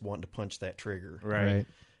past just wanting to punch that trigger. Right.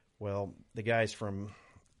 Well, the guys from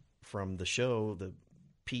the show, the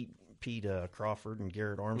Pete Crawford and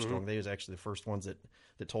Garrett Armstrong, they was actually the first ones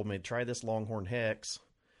that told me to try this Longhorn Hex,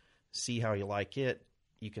 see how you like it.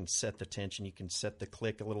 You can set the tension, you can set the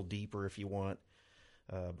click a little deeper if you want.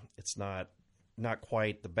 It's not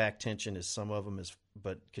quite the back tension as some of them is,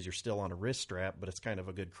 but because you're still on a wrist strap, but it's kind of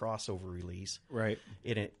a good crossover release. Right.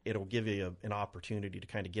 It'll give you an opportunity to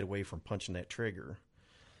kind of get away from punching that trigger.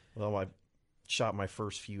 Well, I shot my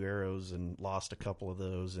first few arrows and lost a couple of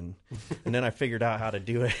those, and then I figured out how to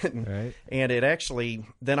do it. And it actually,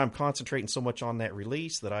 then I'm concentrating so much on that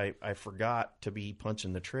release that I forgot to be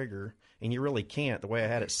punching the trigger, and you really can't. The way I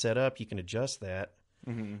had it set up, you can adjust that.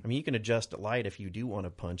 I mean, you can adjust it light if you do want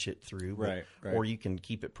to punch it through, or you can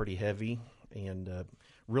keep it pretty heavy and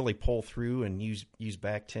really pull through and use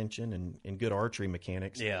back tension and good archery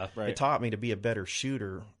mechanics. It taught me to be a better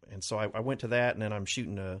shooter, and so I went to that, and then I'm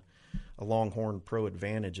shooting a Longhorn Pro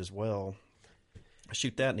Advantage as well. I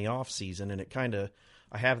shoot that in the off season, and it kind of,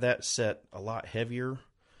 I have that set a lot heavier,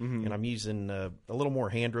 and I'm using a little more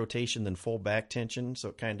hand rotation than full back tension, so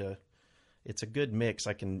it kind of, it's a good mix.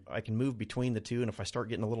 I can move between the two, and if I start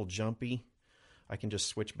getting a little jumpy, I can just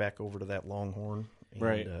switch back over to that Longhorn.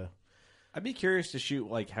 And, I'd be curious to shoot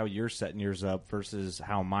like how you're setting yours up versus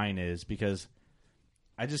how mine is, because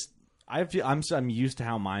I'm used to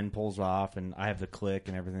how mine pulls off, and I have the click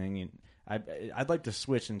and everything, and I'd like to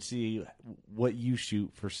switch and see what you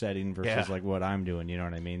shoot for setting versus like what I'm doing. You know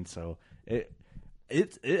what I mean? So it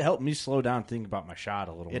helped me slow down, and think about my shot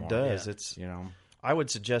a little more. It does. It's I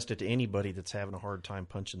would suggest it to anybody that's having a hard time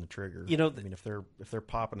punching the trigger. I mean, if they're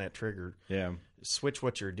popping that trigger, switch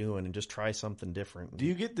what you're doing and just try something different. Do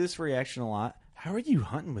you get this reaction a lot? How are you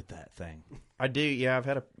hunting with that thing? I do. Yeah, I've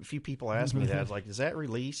had a few people ask me that. It's like, does that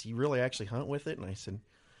release, you really actually hunt with it? And I said,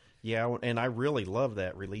 yeah, and I really love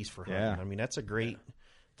that release for hunting. I mean, that's a great.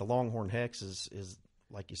 The Longhorn Hex is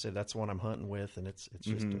like you said, that's the one I'm hunting with, and it's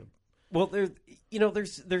just well,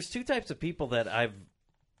 there's two types of people that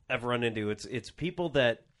I've run into. It's people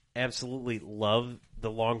that absolutely love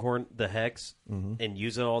the Longhorn, the Hex, and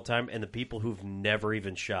use it all the time, and the people who've never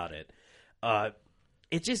even shot it.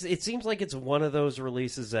 It seems like it's one of those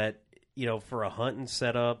releases that, for a hunting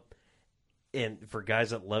setup and for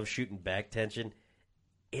guys that love shooting back tension,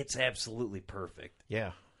 it's absolutely perfect.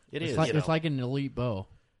 Yeah, it's is. It's like an elite bow.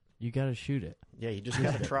 You got to shoot it. Yeah, you just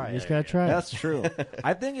got to try it. You just got to try it. That's true.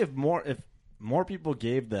 I think if more people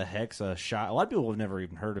gave the Hex a shot, a lot of people have never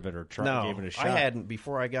even heard of it or gave it a shot. I hadn't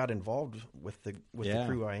before I got involved with the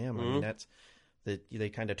crew I am. I mean, they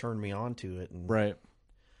kind of turned me on to it. And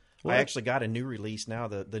I actually got a new release now,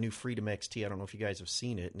 the new Freedom XT. I don't know if you guys have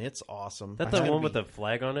seen it, and it's awesome. That's the one with the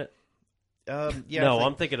flag on it? Yeah. No,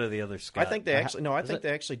 I'm thinking of the other Scott. I think they actually they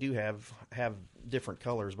actually do have different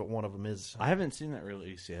colors, but one of them is. I haven't seen that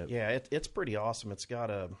release yet. Yeah, it's pretty awesome. It's got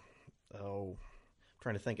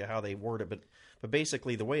trying to think of how they word it, but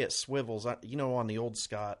basically the way it swivels, on the old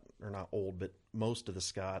Scott, or not old, but most of the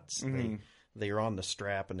Scotts, they are on the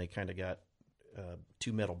strap, and they kind of got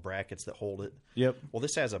two metal brackets that hold it. Yep. Well,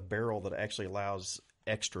 this has a barrel that actually allows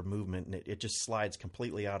extra movement, and it just slides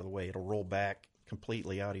completely out of the way. It'll roll back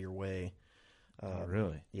completely out of your way. Oh,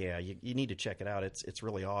 really? Yeah, you need to check it out. It's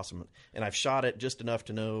really awesome. And I've shot it just enough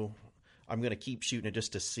to know I'm going to keep shooting it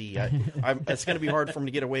just to see. It's going to be hard for me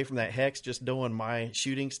to get away from that hex just knowing my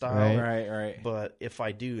shooting style. Right. But if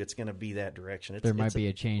I do, it's going to be that direction. There might be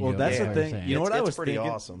a change. Well, that's the thing. You know what I was pretty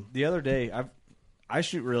thinking? Awesome. The other day, I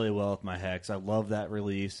shoot really well with my hex. I love that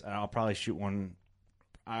release. I'll probably shoot one.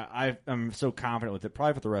 I'm so confident with it,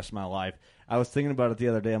 probably for the rest of my life. I was thinking about it the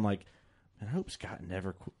other day. I'm like, I hope Scott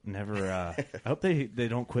never. I hope they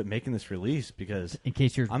don't quit making this release because in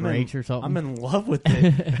case yours breaks or something. I'm in love with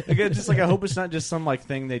it. Again, just like I hope it's not just some like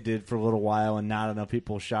thing they did for a little while and not enough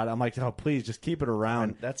people shot it. I'm like, oh, please just keep it around.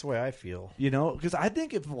 And that's the way I feel. You know, because I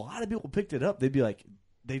think if a lot of people picked it up, they'd be like,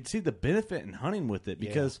 they'd see the benefit in hunting with it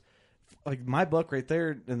because. Yeah. Like my buck right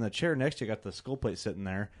there in the chair next to you, got the skull plate sitting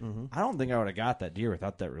there. Mm-hmm. I don't think I would have got that deer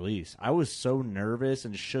without that release. I was so nervous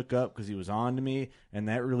and shook up because he was on to me, and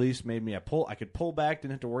that release made me I could pull back,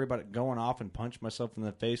 didn't have to worry about it going off and punch myself in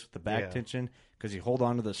the face with the back tension because you hold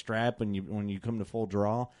on to the strap when you come to full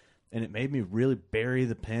draw. And it made me really bury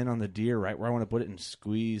the pin on the deer right where I want to put it and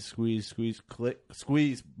squeeze, click,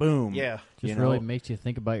 squeeze, boom. Yeah. Just really makes you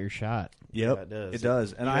think about your shot. Yep, yeah, it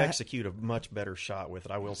does. And I execute a much better shot with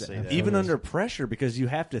it, I will say that. Even under pressure because you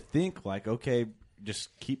have to think like, okay,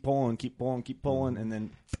 just keep pulling, and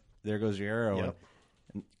then there goes your arrow. Yep.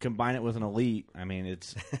 And combine it with an elite. I mean,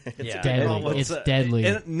 it's deadly. It's deadly.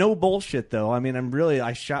 And no bullshit, though. I mean,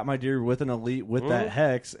 I shot my deer with an elite with that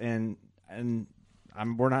hex, and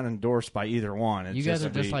we're not endorsed by either one. It's you guys are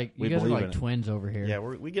just like twins over here. Yeah,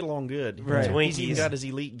 we get along good. Right. He's even got his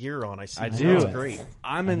elite gear on. I see. I do. That's great.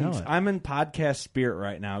 I'm in podcast spirit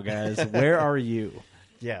right now, guys. Where are you?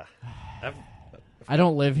 Yeah. I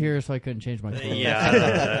don't live here, so I couldn't change my clothes.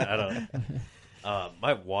 Yeah, I don't.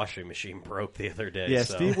 My washing machine broke the other day. Yeah,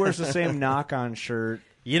 so. Steve wears the same knock-on shirt.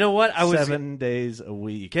 You know what? 7 days a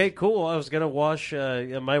week. Okay, cool. I was gonna wash.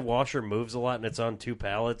 My washer moves a lot, and it's on 2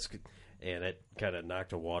 pallets. And it kind of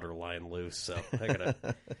knocked a water line loose, so I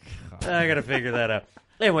gotta figure that out.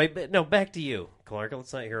 Anyway, but no, back to you, Clark.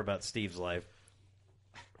 Let's not hear about Steve's life.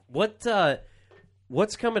 What's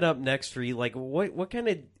coming up next for you? Like, what kind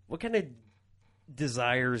of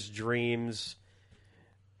desires, dreams,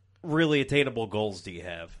 really attainable goals do you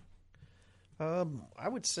have? I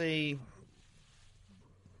would say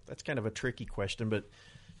that's kind of a tricky question, but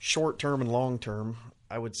short term and long term.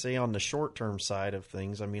 I would say on the short term side of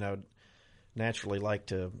things, I mean, I would naturally like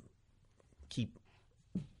to keep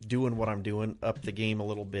doing what I'm doing, up the game a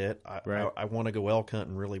little bit. I want to go elk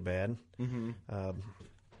hunting really bad. Mm-hmm.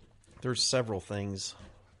 There's several things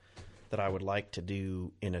that I would like to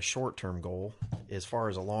do in a short-term goal. As far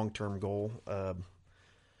as a long-term goal,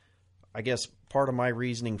 I guess part of my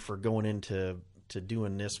reasoning for going into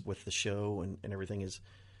doing this with the show and everything is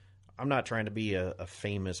I'm not trying to be a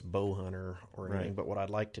famous bow hunter or anything, but what I'd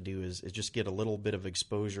like to do is just get a little bit of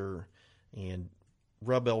exposure and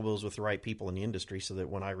rub elbows with the right people in the industry so that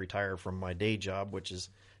when I retire from my day job, which is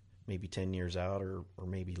maybe 10 years out or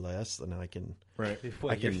maybe less, then I can... Right.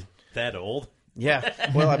 Well, you're that old? Yeah.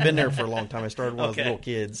 Well, I've been there for a long time. I started when I was a little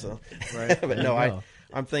kid. So. Right. But no,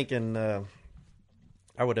 I'm thinking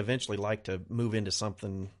I would eventually like to move into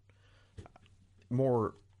something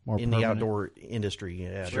more in permanent. the outdoor industry.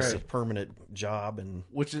 Yeah, sure. Just a permanent job.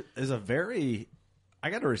 Which is a very...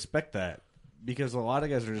 I got to respect that. Because a lot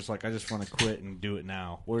of guys are just like, I just want to quit and do it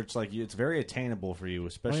now. Where it's like, it's very attainable for you,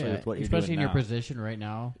 especially with what you're doing especially in now. your position right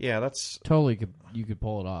now. Yeah, that's... Totally, you could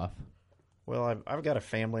pull it off. Well, I've got a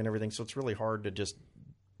family and everything, so it's really hard to just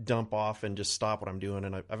dump off and just stop what I'm doing.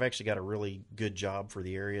 And I've actually got a really good job for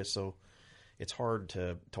the area, so it's hard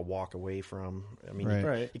to walk away from. I mean,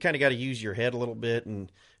 you kind of got to use your head a little bit,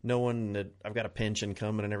 and knowing that I've got a pension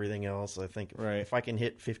coming and everything else, I think if I can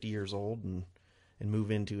hit 50 years old and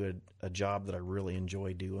move into a job that I really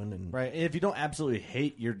enjoy doing. And right. And if you don't absolutely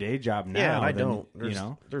hate your day job now, yeah, I then,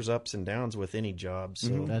 don't. There's ups and downs with any job.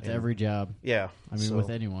 So that's every job. Yeah. I mean,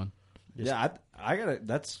 with anyone. Yeah,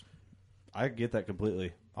 I get that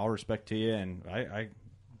completely. All respect to you, and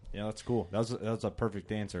that's cool. That was a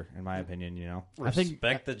perfect answer in my opinion.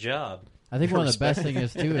 Respect the job. I think one of the best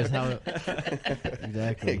things too is how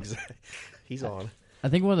exactly. He's on. I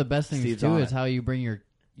think one of the best things Steve's too is how you bring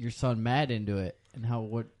your son Matt into it, and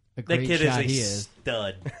what a great that kid shot is he a is.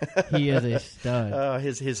 stud. He is a stud.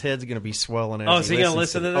 His head's going to be swelling. Is he going to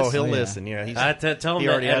listen to this? Oh, he'll listen. Yeah, tell him he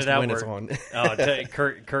to already edit asked out when where, it's on.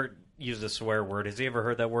 Kurt, used a swear word. Has he ever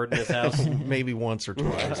heard that word in his house? Maybe once or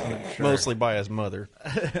twice, sure. Mostly by his mother.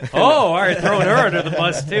 Oh, all right, throwing her under the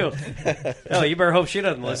bus too. Oh, you better hope she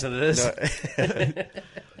doesn't listen to this.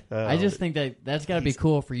 I just think that's got to be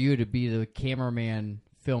cool for you to be the cameraman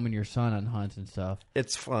filming your son on hunts and stuff.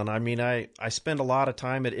 It's fun. I mean, I spend a lot of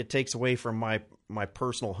time. It takes away from my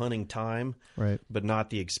personal hunting time, right? But not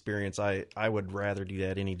the experience. I would rather do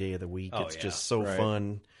that any day of the week. It's just so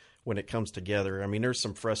fun when it comes together. I mean, there's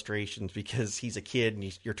some frustrations because he's a kid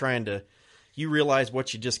and you're trying to, you realize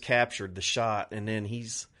what you just captured, the shot, and then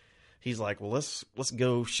he's like, well, let's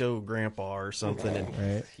go show Grandpa or something,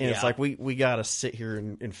 and it's like we got to sit here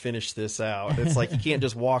and finish this out. It's like you can't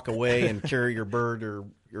just walk away and carry your bird or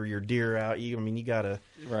your deer out. You got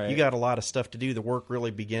a lot of stuff to do. The work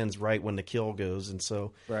really begins right when the kill goes, and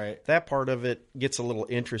so that part of it gets a little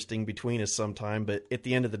interesting between us sometime. But at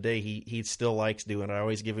the end of the day, he still likes doing it. I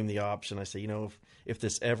always give him the option. I say, if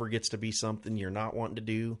this ever gets to be something you're not wanting to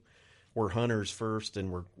do, we're hunters first,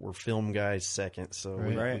 and we're film guys second. So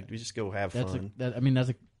we just go have fun. That's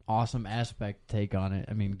an awesome aspect take on it.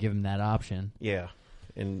 I mean, give him that option. Yeah,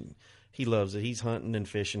 and he loves it. He's hunting and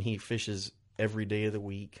fishing. He fishes every day of the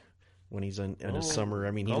week when he's in his summer.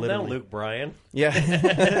 I mean, he literally. Down, Luke Bryan.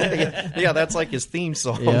 Yeah, yeah, that's like his theme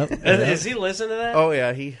song. Yep. Is he listening to that? Oh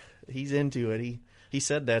yeah, he's into it. He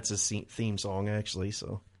said that's his theme song actually.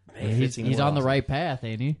 So. Man, he's on the right path,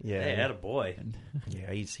 ain't he? Yeah, hey, attaboy.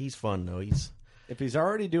 Yeah, he's fun though. If he's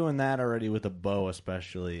already doing that already with a bow,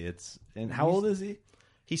 especially, and how old is he?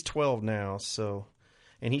 He's 12 now. So,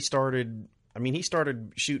 and he started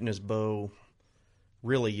shooting his bow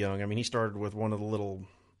really young. I mean, he started with one of the little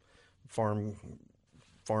farm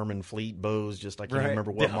and fleet bows. Just I can't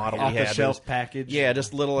remember what model he had. Off the shelf package. Yeah,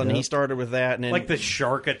 just little, and he started with that, and then like the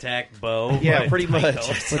Shark Attack bow. Yeah, pretty much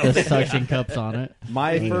with the suction cups on it.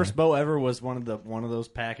 My first bow ever was one of those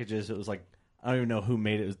packages. It was like, I don't even know who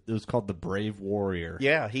made it. It was called the Brave Warrior.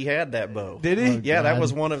 Yeah, he had that bow. Did he? Yeah, that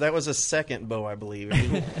was a second bow, I believe.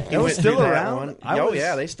 He was still around.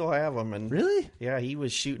 Yeah, they still have them. And really? Yeah, he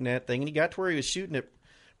was shooting that thing, and he got to where he was shooting it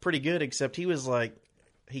pretty good. Except he was like,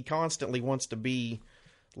 he constantly wants to be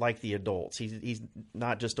like the adults. He's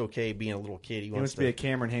not just okay being a little kid. He wants to be a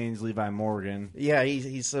Cameron Haynes, Levi Morgan. Yeah,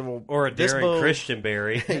 he's civil. Or a Darren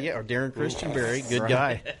Christianberry. Yeah, or Darren Christianberry. Good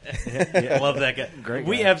guy. I love that guy. Great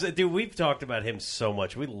guy. We've talked about him so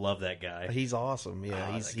much. We love that guy. He's awesome.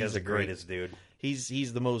 Yeah, he's the greatest dude.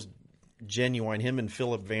 He's the most genuine. Him and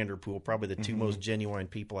Philip Vanderpool, probably the two most genuine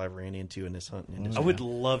people I've ran into in this hunting industry. I would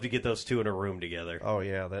love to get those two in a room together. Oh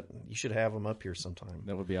yeah, you should have them up here sometime.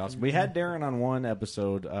 That would be awesome. We had Darren on one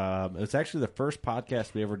episode. It was actually the first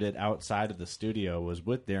podcast we ever did outside of the studio was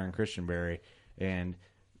with Darren Christianberry, and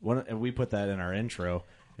we put that in our intro.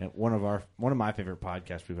 And one of my favorite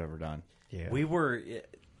podcasts we've ever done. Yeah, we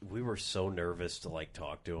were so nervous to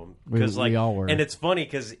talk to him because we all were, and it's funny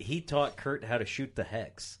because he taught Kurt how to shoot the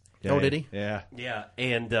hex. Yeah, did he? Yeah. Yeah,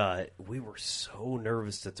 and we were so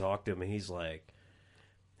nervous to talk to him, and he's like,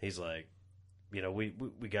 we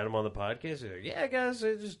got him on the podcast. He's like, yeah, guys,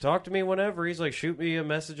 just talk to me whenever. He's like, shoot me a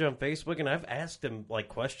message on Facebook, and I've asked him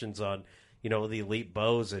questions on, the elite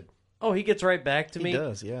bows, and he gets right back to me. He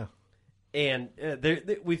does, yeah. And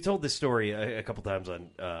we've told this story a couple times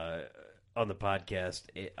on the podcast,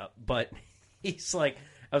 but he's like,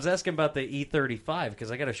 I was asking about the E35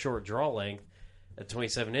 because I got a short draw length at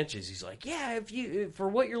 27 inches. He's like, yeah, for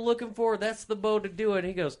what you're looking for, that's the bow to do it. And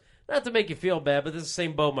he goes, not to make you feel bad, but this is the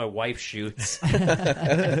same bow my wife shoots.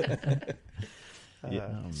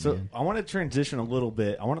 So I want to transition a little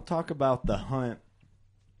bit. I want to talk about the hunt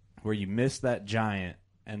where you missed that giant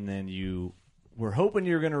and then you were hoping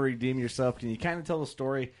you were going to redeem yourself. Can you kind of tell the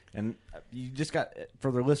story? And you just got,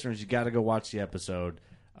 for the listeners, you got to go watch the episode.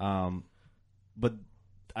 But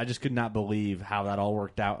I just could not believe how that all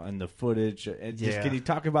worked out in the footage. Can you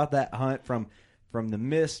talk about that hunt from the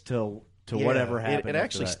miss to whatever happened? It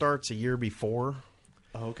actually starts a year before.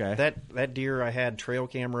 Oh, okay. That deer I had trail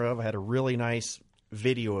camera of. I had a really nice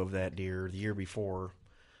video of that deer the year before.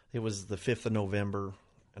 It was the 5th of November,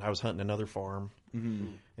 and I was hunting another farm.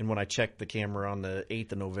 Mm-hmm. And when I checked the camera on the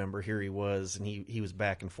 8th of November, here he was, and he was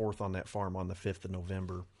back and forth on that farm on the 5th of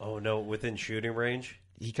November. Oh, no, within shooting range?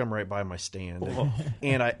 He come right by my stand.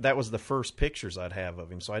 And that was the first pictures I'd have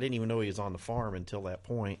of him, so I didn't even know he was on the farm until that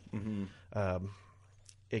point. Mm-hmm.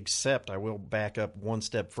 Except I will back up one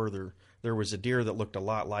step further. There was a deer that looked a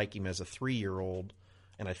lot like him as a 3-year-old,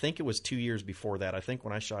 and I think it was 2 years before that. I think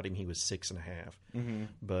when I shot him, he was 6.5. Mm-hmm.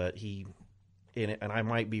 But and I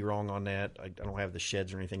might be wrong on that. I don't have the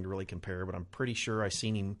sheds or anything to really compare, but I'm pretty sure I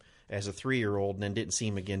seen him as a 3-year-old and then didn't see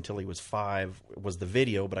him again until he was 5. It was the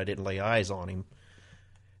video, but I didn't lay eyes on him.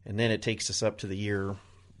 And then it takes us up to the year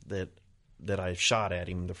that I shot at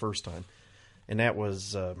him the first time. And that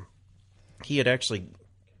was, he had actually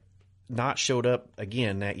not showed up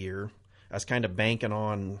again that year. I was kind of banking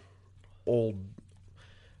on old,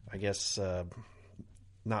 I guess,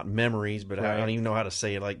 not memories, but I don't even know how to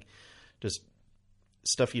say it, like just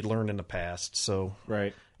stuff you'd learned in the past. So,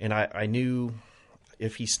 right. And I knew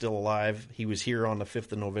if he's still alive, he was here on the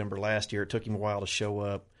 5th of November last year. It took him a while to show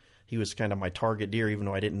up. He was kind of my target deer, even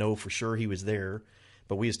though I didn't know for sure he was there.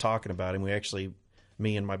 But we was talking about him.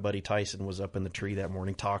 Me and my buddy Tyson was up in the tree that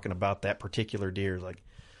morning talking about that particular deer. Like,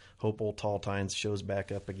 hope old Tall Tines shows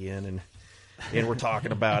back up again. And we're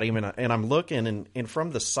talking about him. And I'm looking, and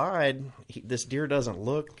from the side, this deer doesn't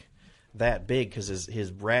look that big because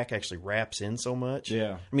his rack actually wraps in so much.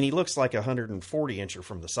 Yeah. I mean, he looks like a 140-incher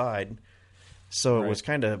from the side. So It was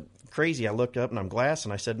kind of crazy. I looked up, and I'm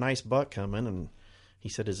glassing. I said, nice buck coming. And he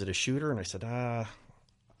said, is it a shooter? And I said, I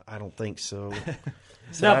don't think so.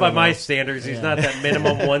 Not by my standards. He's not that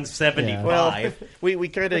minimum 175. Yeah. Well, we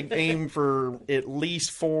kind of aim for at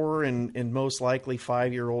least 4 and most likely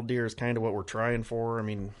 5-year-old deer is kind of what we're trying for. I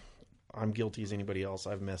mean, I'm guilty as anybody else.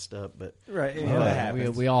 I've messed up, but right, that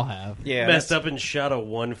happens. We all have. Yeah, messed up and shot a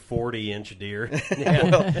 140-inch deer.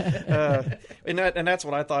 And that's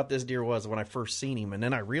what I thought this deer was when I first seen him, and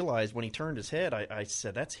then I realized when he turned his head, I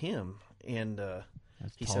said, "That's him." And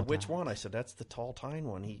he said, "Which one?" I said, "That's the Tall Tine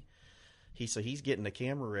one." He said he's getting the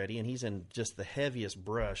camera ready, and he's in just the heaviest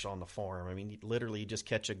brush on the farm. I mean, literally, you just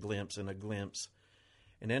catch a glimpse and a glimpse,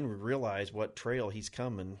 and then we realized what trail he's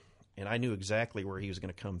coming. And I knew exactly where he was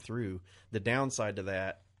going to come through. The downside to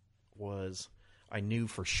that was I knew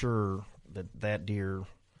for sure that deer,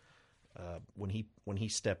 when he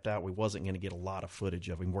stepped out, we wasn't going to get a lot of footage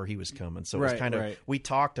of him where he was coming. So it was kind of we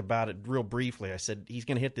talked about it real briefly. I said, he's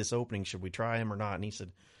going to hit this opening. Should we try him or not? And he said,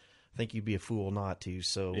 I think you'd be a fool not to.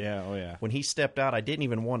 So when he stepped out, I didn't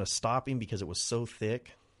even want to stop him because it was so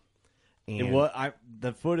thick. And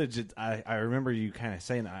the footage, I remember you kind of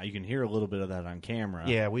saying that. You can hear a little bit of that on camera.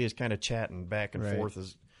 Yeah, we was kind of chatting back and forth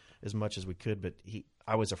as much as we could, but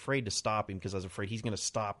I was afraid to stop him because I was afraid he's going to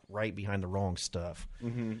stop right behind the wrong stuff.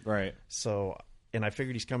 Mm-hmm. Right. So, and I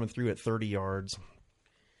figured he's coming through at 30 yards,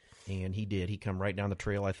 and he did. He come right down the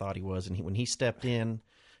trail I thought he was, and when he stepped in,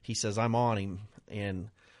 he says, "I'm on him," and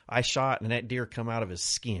I shot, and that deer come out of his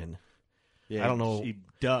skin. Yeah, I don't know. He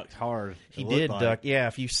ducked hard. He did duck. Yeah,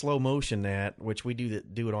 if you slow motion that, which we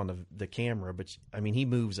do it on the camera, but I mean, he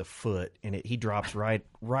moves a foot and he drops right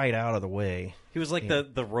out of the way. He was like the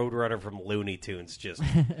Roadrunner from Looney Tunes. Just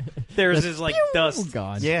there's his like dust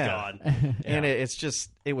gone. Yeah, gone. And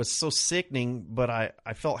it was so sickening, but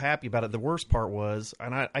I felt happy about it. The worst part was,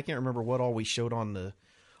 and I can't remember what all we showed on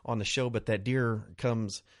the show, but that deer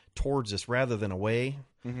comes towards us rather than away.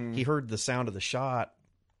 Mm-hmm. He heard the sound of the shot,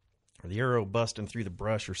 or the arrow busting through the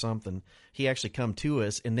brush or something. He actually come to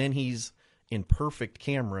us, and then he's in perfect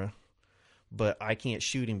camera, but I can't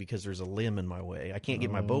shoot him because there's a limb in my way. I can't get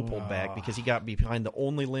my bow pulled back because he got behind the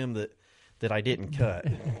only limb that I didn't cut.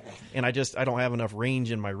 And I don't have enough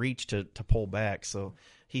range in my reach to pull back. So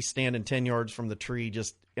he's standing 10 yards from the tree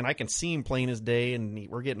and I can see him plain as day, and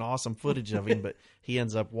we're getting awesome footage of him, but he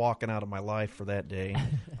ends up walking out of my life for that day.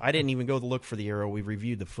 I didn't even go to look for the arrow. We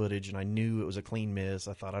reviewed the footage, and I knew it was a clean miss.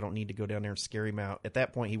 I thought, I don't need to go down there and scare him out. At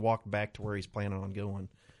that point, he walked back to where he's planning on going.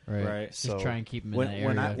 Right. So, just try and keep him in that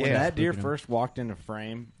area. When that deer first walked into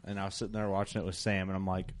frame, and I was sitting there watching it with Sam, and I'm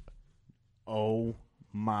like, oh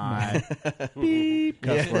my beep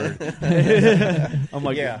cuss word. I'm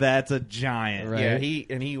like, that's a giant. Right? Yeah,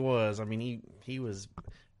 he was. I mean,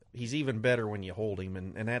 he's even better when you hold him,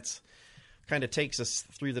 and that's kind of takes us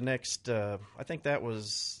through the next. I think that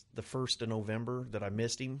was the 1st of November that I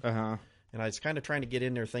missed him. Uh-huh. And I was kind of trying to get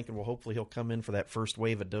in there, thinking, well, hopefully he'll come in for that first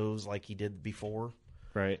wave of does like he did before.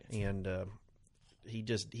 Right. And he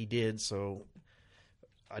did. So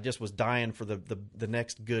I just was dying for the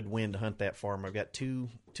next good wind to hunt that farm. I've got two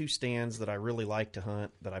stands that I really like to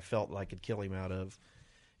hunt that I felt like I could kill him out of,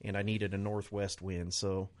 and I needed a northwest wind.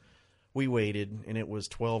 So we waited, and it was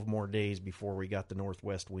 12 more days before we got the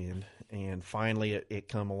northwest wind, and finally it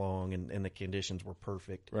come along, and the conditions were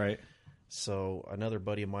perfect. Right. So another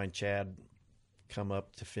buddy of mine, Chad, come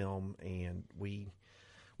up to film, and we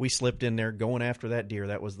slipped in there going after that deer.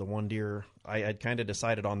 That was the one deer I had kind of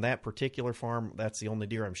decided on that particular farm. That's the only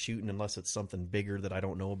deer I'm shooting unless it's something bigger that I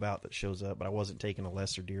don't know about that shows up. But I wasn't taking a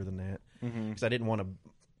lesser deer than that because I didn't want to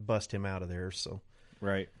bust him out of there. So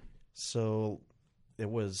right. So it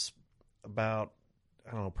was about,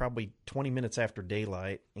 I don't know, probably 20 minutes after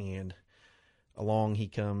daylight, and along he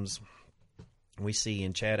comes. We see,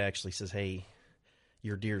 and Chad actually says, "Hey,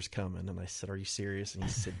 your deer's coming. And I said, are you serious? And he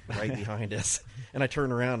said, right behind us. And I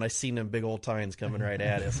turned around and I seen them big old tines coming right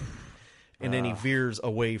at us. And then he veers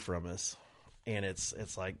away from us. And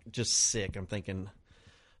it's like just sick. I'm thinking,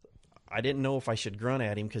 I didn't know if I should grunt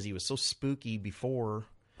at him because he was so spooky before.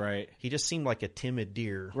 Right. He just seemed like a timid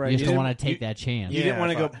deer. Right. You just don't want to take that chance. You didn't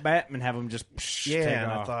want to go bat and have him just take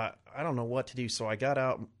and off. I thought, I don't know what to do. So I got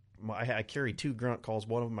out. I carry 2 grunt calls.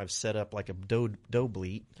 One of them I've set up like a doe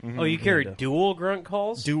bleat. Mm-hmm. Oh, you carry dual grunt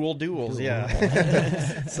calls? Duals,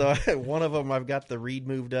 yeah. So one of them I've got the reed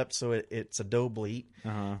moved up so it's a doe bleat.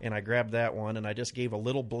 And I grabbed that one and I just gave a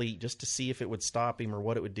little bleat just to see if it would stop him or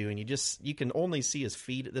what it would do. And you can only see his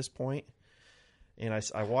feet at this point. And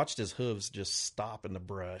I watched his hooves just stop in the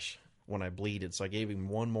brush when I bleated. So I gave him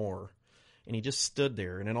one more. And he just stood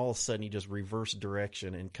there. And then all of a sudden he just reversed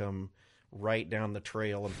direction and come right down the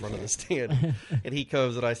trail in front of the stand. And he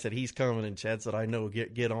comes and I said, he's coming. And Chad said, I know,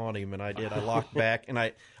 get on him. And I did. I locked back. And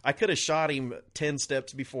I could have shot him 10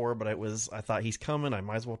 steps before, but I thought he's coming. I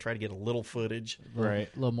might as well try to get a little footage. Right.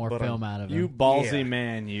 A little more film out of him. You ballsy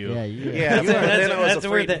man, you. Yeah. That's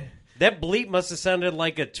weird. That bleat must have sounded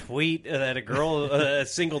like a tweet that a girl, a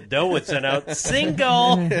single doe would send out.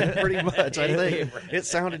 Single! Pretty much, I think. It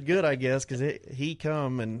sounded good, I guess, because he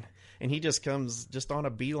come and he just comes just on a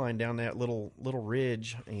beeline down that little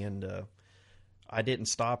ridge, and I didn't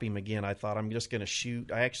stop him again. I thought I'm just going to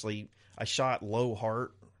shoot. I shot low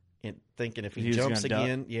heart, and thinking if he jumps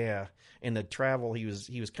again, and the travel, he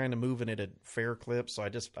was kind of moving at a fair clip, so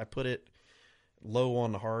I put it low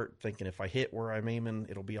on the heart, thinking if I hit where I'm aiming,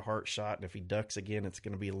 it'll be a heart shot, and if he ducks again, it's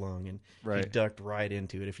going to be a lung. And he ducked right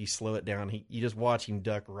into it. If you slow it down, you just watch him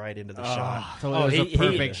duck right into the shot. So it was a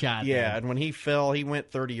perfect shot. Yeah, then. and when he fell, he went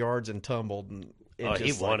 30 yards and tumbled. And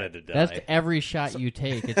he wanted to die. That's every shot you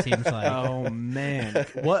take, it seems like. Oh, man.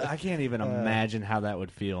 What? I can't even imagine how that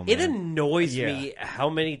would feel, man. It annoys me how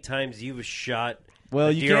many times you've shot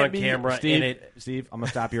you deer can't on be, camera. Steve, I'm going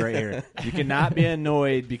to stop you right here. You cannot be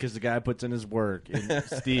annoyed because the guy puts in his work. And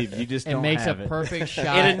Steve, you just don't makes have a perfect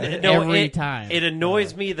shot every time. It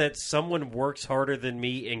annoys me that someone works harder than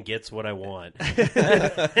me and gets what I want.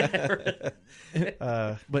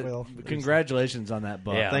 But congratulations on that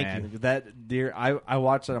buck. Yeah. Thank you. That deer, I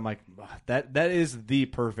watched that. I'm like, that is the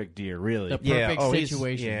perfect deer, really. The perfect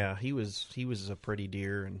situation. He was a pretty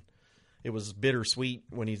deer, and it was bittersweet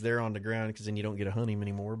when he's there on the ground because then you don't get to hunt him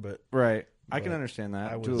anymore. But I can understand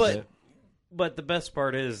that. But the best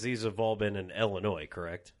part is these have all been in Illinois,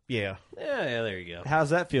 correct? Yeah. Yeah, there you go.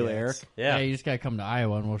 How's that feel, Eric? Yeah, you just got to come to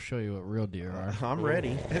Iowa and we'll show you what real deer are. I'm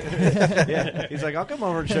ready. He's like, I'll come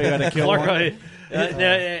over and show you how to kill one.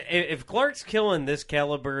 Now, if Clark's killing this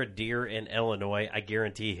caliber of deer in Illinois, I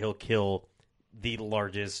guarantee he'll kill the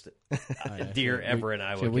largest deer ever in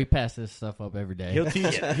Iowa. We pass this stuff up every day. He'll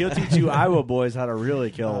teach you Iowa boys how to really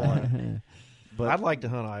kill one. But I'd like to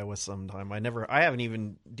hunt Iowa sometime. I haven't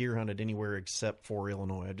even deer hunted anywhere except for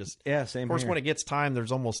Illinois. Same. Of course, when it gets time,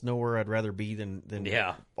 there's almost nowhere I'd rather be than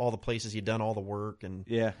all the places you've done all the work and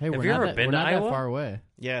Hey, have you ever been to Iowa? That far away.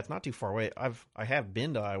 Yeah, it's not too far away. I have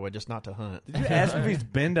been to Iowa, just not to hunt. Did you ask if he's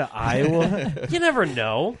been to Iowa? You never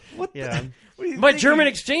know. Yeah. My German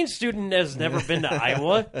exchange student has never been to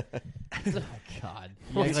Iowa. Oh God,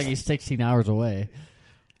 he acts like he's 16 hours away.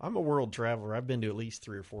 I'm a world traveler. I've been to at least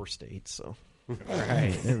 3 or 4 states. So. All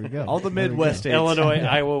right, there we go. All the Midwest states. Illinois,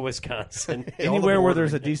 Iowa, Wisconsin. Anywhere where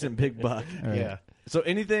there's a decent big buck. Right. Yeah. So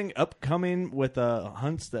anything upcoming with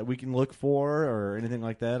hunts that we can look for or anything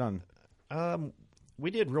like that on?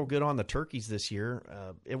 We did real good on the turkeys this year.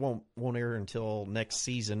 It won't air until next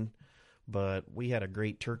season, but we had a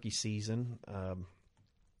great turkey season.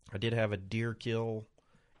 I did have a deer kill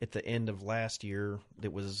at the end of last year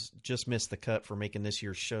that was just missed the cut for making this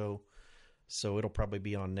year's show. So it'll probably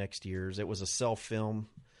be on next year's. It was a self-film,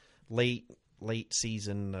 late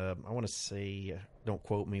season. I want to say, don't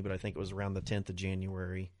quote me, but I think it was around the 10th of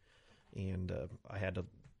January. And I had a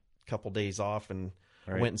couple days off and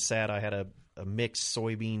went and sat. I had a mixed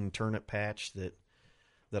soybean turnip patch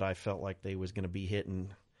that I felt like they was going to be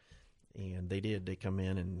hitting. And they did. They come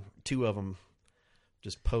in, and 2 of them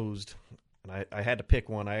just posed. And I had to pick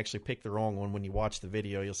one. I actually picked the wrong one. When you watch the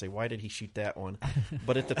video, you'll say, why did he shoot that one?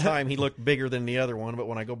 But at the time, he looked bigger than the other one. But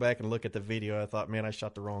when I go back and look at the video, I thought, man, I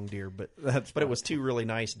shot the wrong deer. But it was 2 really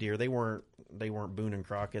nice deer. They weren't Boone and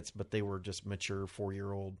Crockett's, but they were just mature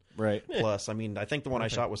 4-year-old plus. I mean, I think the one I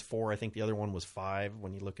shot was 4. I think the other one was 5.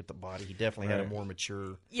 When you look at the body, he definitely had a more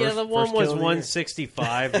mature. Yeah, the one was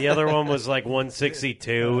 165. The other one was like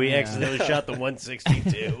 162. We accidentally shot the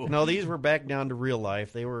 162. No, these were back down to real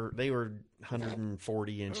life. They were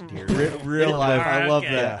 140-inch deer. Real life. I love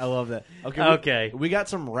Okay. that. I love that. Okay. We got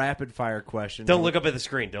some rapid fire questions. Don't look up at the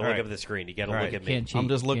screen. Don't All look right. up at the screen. You got to All look right. at me. Can't cheat. I'm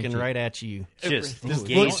just looking Can't cheat. right at you. Just Look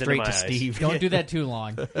gaze into straight my to eyes. Steve. Don't do that too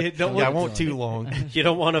long. I won't too long. You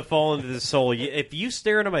don't want to fall into the soul. If you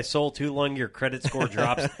stare into my soul too long, your credit score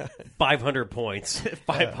drops 500 points.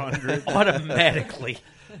 500 automatically.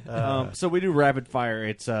 So we do rapid fire.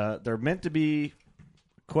 It's they're meant to be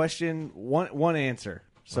question one answer.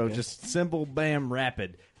 So just simple, bam,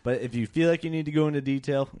 rapid. But if you feel like you need to go into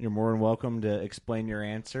detail, you're more than welcome to explain your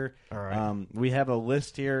answer. All right. We have a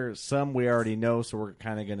list here. Some we already know, so we're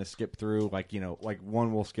kind of going to skip through. Like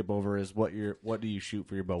one we'll skip over is what do you shoot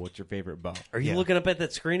for your bow? What's your favorite bow? Are you looking up at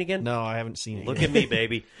that screen again? No, I haven't seen it Look yet. at me,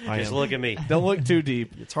 baby. I Just am. look at me. Don't look too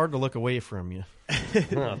deep. It's hard to look away from you.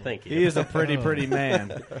 Oh, thank you. He is a pretty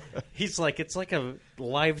man. He's like, it's like a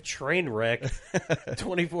live train wreck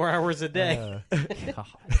 24 hours a day.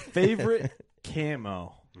 Favorite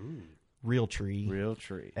camo? Real Tree. Real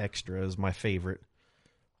Tree. Extra is my favorite.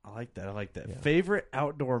 I like that. Yeah. Favorite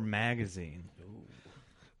outdoor magazine?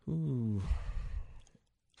 Ooh.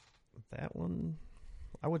 That one,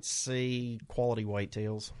 I would say Quality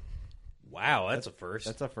Whitetails. Wow, that's a first.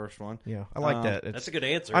 That's a first one. Yeah, I like that. That's a good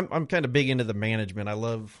answer. I'm kind of big into the management. I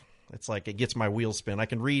love. It's like it gets my wheels spin. I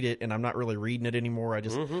can read it, and I'm not really reading it anymore. I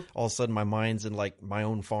just all of a sudden my mind's in like my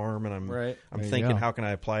own farm, and I'm Right. I'm There you thinking go. how can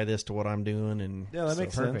I apply this to what I'm doing? And Yeah, that so-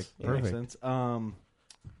 makes Perfect. sense. That makes sense.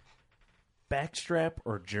 Backstrap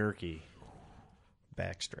or jerky?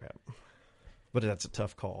 backstrap. But that's a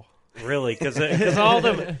tough call. Really, because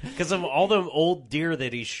of all them old deer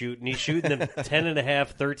that he's shooting them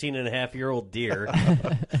 10.5, 13.5-year-old deer,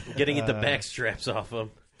 getting the back straps off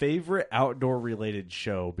them. Favorite outdoor related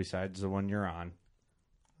show besides the one you're on?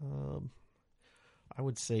 I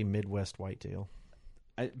would say Midwest Whitetail.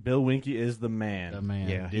 Bill Winke is the man. The man.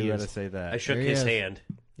 Yeah. You he got to is. say that. I shook There he his is. hand.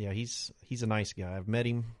 Yeah, he's a nice guy. I've met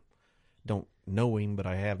him. Don't know him, but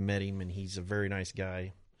I have met him, and he's a very nice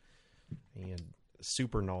guy and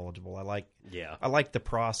super knowledgeable. I like the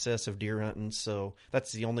process of deer hunting. So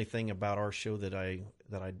that's the only thing about our show that I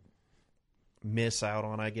miss out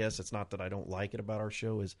on. I guess it's not that I don't like it about our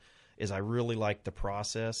show. Is I really like the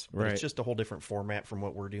process, but Right. it's just a whole different format from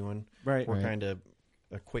what we're doing. Right. We're Right. kind of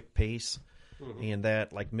a quick pace, and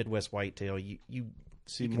that like Midwest Whitetail, you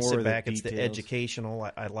See can more sit of the back. It's the details. educational.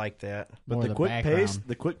 I like that. But More the the quick pace, background.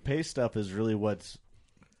 the quick pace stuff is really what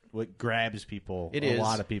grabs people. It a is.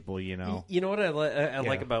 lot of people, you know. You know what I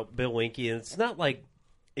like Yeah. about Bill Winke? And it's not like,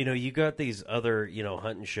 you got these other,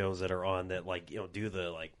 hunting shows that are on that, like, do the,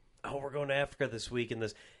 like, oh, we're going to Africa this week and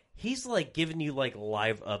this. He's, like, giving you, like,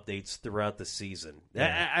 live updates throughout the season.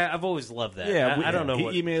 I've always loved that. Yeah, I don't know he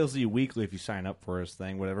what. emails you weekly if you sign up for his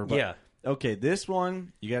thing, whatever. But, Yeah. Okay, this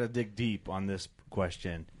one you got to dig deep on this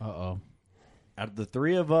question. Uh-oh. Out of the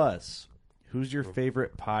three of us, who's your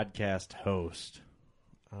favorite podcast host?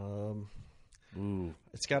 Ooh,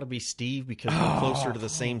 It's got to be Steve because we're closer to the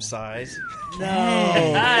same size.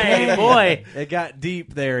 Hey, boy. it got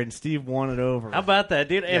deep there, and Steve won it over. How about that,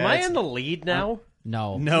 dude? Am Yeah, I it's- in the lead now?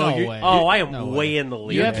 No. No, No you're- way. Oh, I am No way way. in the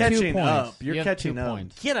lead. You have catching 2 points. up. You're You have catching 2 up.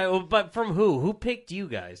 points. But from who? Who picked you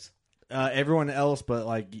guys? Everyone else, but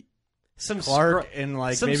like Some Clark and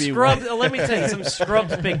like some maybe scrubs. Let me tell you, some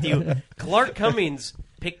scrubs picked you. Clark Cummings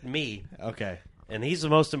picked me, Okay, and he's the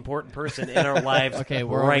most important person in our lives Okay,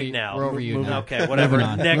 we're right over, now. We're over you now. Okay, whatever. Moving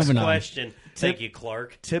on. Next Moving on. question. Thank you,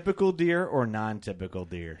 Clark. typical deer or non-typical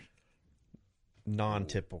deer?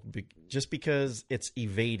 Non-typical, just because it's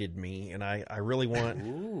evaded me, and I really want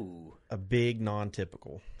Ooh. a big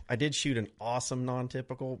non-typical. I did shoot an awesome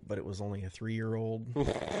non-typical, but it was only a 3-year-old,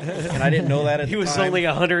 and I didn't know that at He the was time. only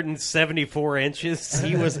 174 inches.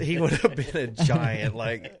 He would have been a giant.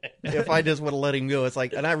 Like if I just would have let him go, it's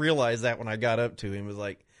like, and I realized that when I got up to him, it was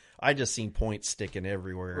like I just seen points sticking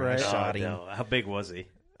everywhere. Right. And I shot him. No. How big was he?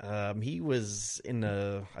 He was in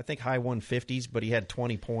the, I think, high 150s, but he had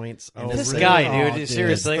 20 points. And This thing- guy, Oh, dude. dude.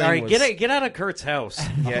 Seriously. This All thing right, was- get out of Kurt's house.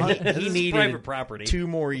 Yeah, This he is needed private property. 2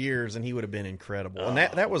 more years, and he would have been incredible. And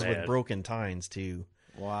that was man. with broken tines too.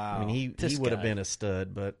 Wow. I mean, This he would have guy. been a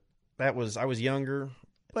stud, but I was younger.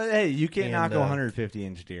 But hey, you can't And, knock a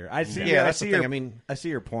 150-inch deer. I see. Yeah, I that's see the thing. your. I mean, I see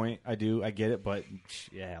your point. I do. I get it. But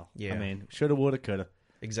yeah. Yeah. I mean, shoulda, woulda, coulda.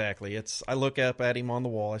 exactly. I look up at him on the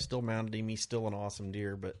wall. I still mounted him. He's still an awesome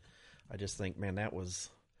deer, but I just think, man, that was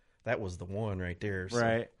the one right there. So,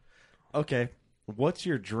 Right. Okay. What's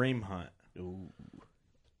your dream hunt?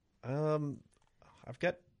 I've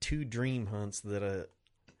got 2 dream hunts that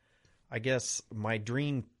I guess my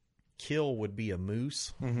dream kill would be a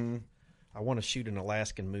moose. Mm-hmm. I want to shoot an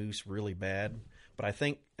Alaskan moose really bad, but I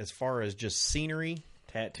think as far as just scenery,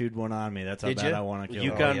 tattooed one on me. That's how bad I want to kill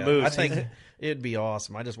Yukon moose. I think it'd be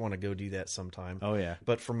awesome. I just want to go do that sometime. Oh yeah.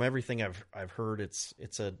 But from everything I've heard,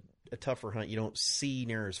 it's a tougher hunt. You don't see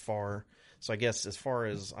near as far. So I guess as far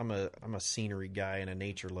as I'm a scenery guy and a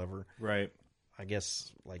nature lover. Right. I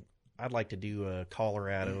guess like I'd like to do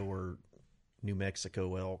Colorado or New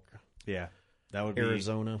Mexico elk. Yeah. That would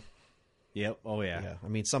Arizona. Yep. Oh yeah. Yeah. I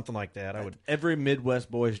mean something like that. I would. Every Midwest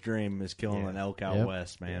boy's dream is killing an elk out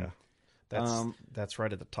west, man. Yeah. That's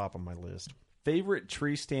right at the top of my list. Favorite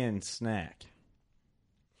tree stand snack?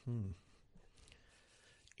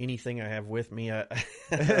 Anything I have with me. I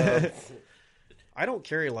don't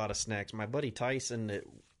carry a lot of snacks. My buddy Tyson that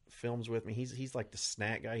films with me, he's like the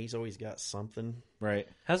snack guy. He's always got something. Right.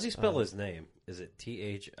 How's he spell his name? Is it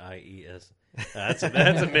Thies? That's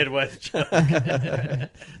a Midwest joke.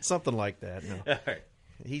 Something like that. No. All right.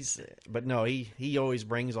 He always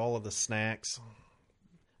brings all of the snacks,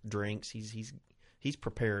 drinks. He's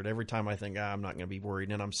prepared every time. I think I'm not going to be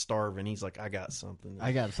worried, and I'm starving. He's like, I got something.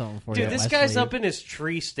 I got something for you. Dude, this guy's up in his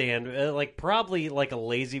tree stand, probably like a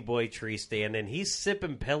lazy boy tree stand, and he's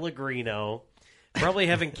sipping Pellegrino, probably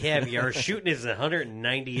having caviar, shooting his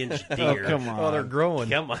 190-inch deer. Oh, come on. Oh, they're growing.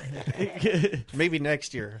 Come on. Maybe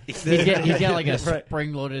next year. He's got like a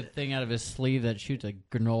spring-loaded thing out of his sleeve that shoots a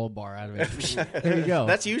granola bar out of it. There you go.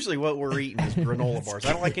 That's usually what we're eating is granola bars.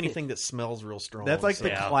 I don't like anything that smells real strong. That's like the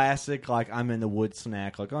classic, like I'm in the woods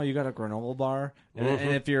snack. Like, oh, you got a granola bar, and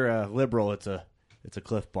if you're a liberal, it's a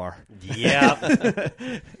Cliff Bar. Yeah.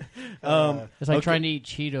 It's like trying to eat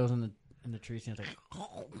Cheetos in the tree stand. It's like,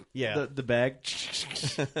 yeah, the bag.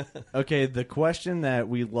 Okay, the question that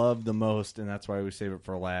we love the most, and that's why we save it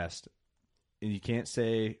for last. And you can't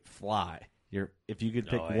say fly. If you could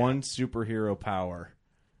pick one superhero power.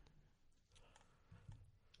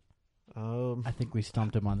 I think we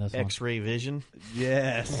stumped him on this X-ray vision.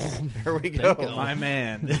 Yes. There we go. My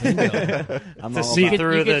man. I'm to see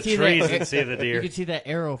through the trees and see the deer. You can see that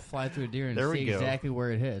arrow fly through a deer and see exactly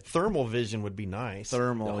where it hits. Thermal vision would be nice.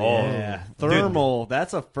 Thermal, yeah. Thermal,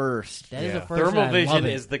 that's a first. That is a first. Thermal vision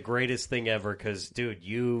is the greatest thing ever because, dude,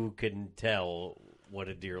 you can tell what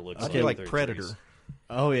a deer looks like. Like Predator. Trees.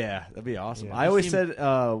 Oh yeah, that'd be awesome. Yeah. I always said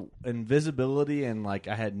invisibility and like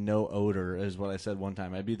I had no odor is what I said one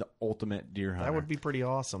time. I'd be the ultimate deer hunter. That would be pretty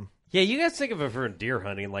awesome. Yeah, you guys think of it for deer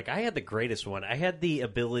hunting. Like I had the greatest one. I had the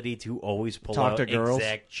ability to always pull out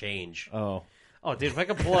exact change. Oh, dude, if I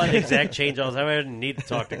could pull out exact change all the time, I didn't need to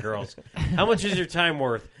talk to girls. How much is your time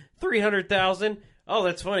worth? 300,000. Oh,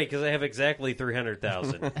 that's funny because I have exactly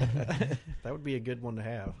 300,000. That would be a good one to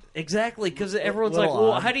have. Exactly, because everyone's like,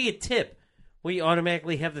 "Well, how do you tip?" We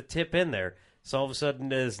automatically have the tip in there. So all of a sudden,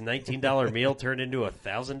 this $19 meal turned into a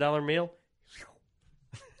 $1,000 meal.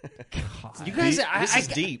 God. You guys, this is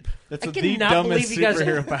deep. That's the dumbest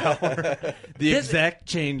superhero power. The exact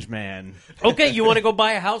change man. Okay, you want to go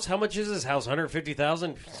buy a house? How much is this house?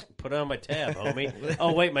 $150,000? Put it on my tab, homie.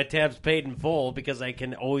 Oh wait, my tab's paid in full because I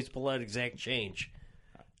can always pull out exact change.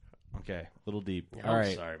 Okay, a little deep. All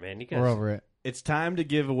right, sorry, man. You guys, we're over it. It's time to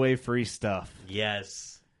give away free stuff.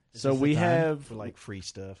 Yes. So we have like free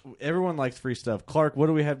stuff. Everyone likes free stuff. Clark, what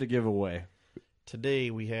do we have to give away?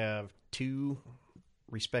 Today we have 2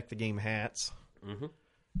 Respect the Game hats,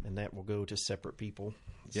 and that will go to separate people.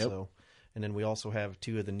 Yep. So, and then we also have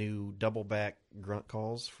 2 of the new double back grunt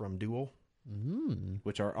calls from Dual,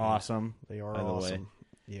 which are awesome. They are awesome.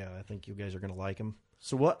 Yeah, I think you guys are going to like them.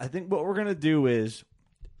 So I think what we're going to do is,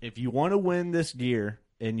 if you want to win this gear,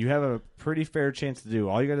 and you have a pretty fair chance to do,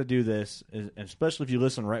 all you got to do this, is, and especially if you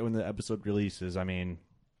listen right when the episode releases, I mean,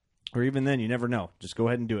 or even then, you never know. Just go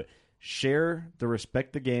ahead and do it. Share the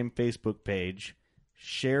Respect the Game Facebook page.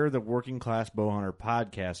 Share the Working Class Bowhunter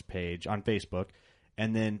podcast page on Facebook.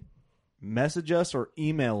 And then message us or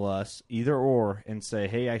email us, either or, and say,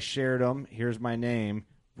 hey, I shared them. Here's my name.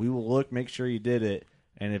 We will look, make sure you did it.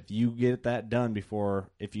 And if you get that done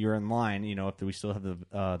before, if you're in line, if we still have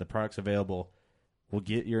the products available, we'll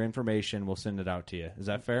get your information. We'll send it out to you. Is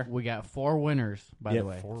that fair? We got 4 winners, by the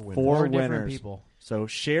way. 4 winners. 4 different winners. people. So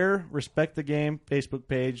share Respect the Game Facebook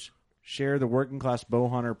page. Share the Working Class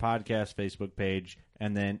Bowhunter podcast Facebook page.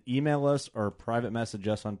 And then email us or private message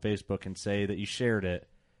us on Facebook and say that you shared it.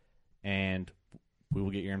 And we will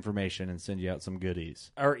get your information and send you out some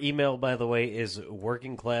goodies. Our email, by the way, is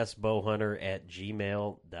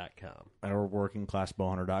workingclassbowhunter@gmail.com. Or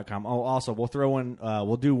workingclassbowhunter.com. Oh, also, we'll throw in,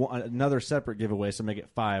 we'll do another separate giveaway, so make it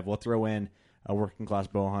 5. We'll throw in a Working Class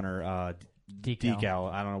Bowhunter decal.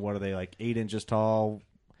 I don't know, what are they, like 8 inches tall?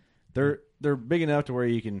 They're big enough to where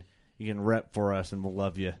you can rep for us, and we'll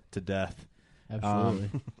love you to death.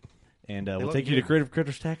 Absolutely. And we'll take you to Creative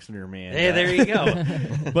Critters Taxidermy. And, hey, there you go.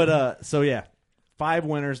 But, so yeah. 5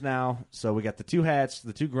 winners now. So we got the 2 hats,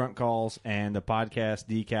 the 2 grunt calls, and the podcast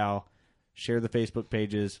decal. Share the Facebook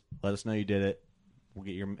pages. Let us know you did it. We'll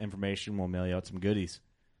get your information. We'll mail you out some goodies.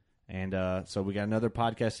 And so we got another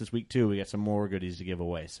podcast this week, too. We got some more goodies to give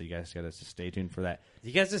away. So you guys got to stay tuned for that.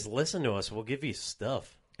 You guys just listen to us. We'll give you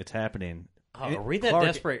stuff. It's happening. Oh, are we that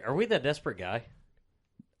desperate? Are we that desperate guy?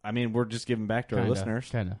 I mean, we're just giving back to our listeners.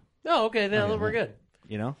 Kind of. Oh, okay. Then we're good.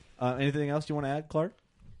 You know? Anything else you want to add, Clark?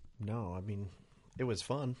 No, I mean, it was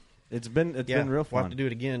fun. It's been real fun. We'll have to do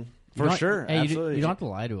it again. For sure. Hey, absolutely. You don't have to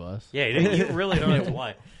lie to us. Yeah, you really don't have to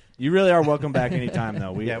lie. You really are welcome back anytime,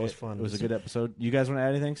 though. Yeah, it was fun. It was a good episode. You guys want to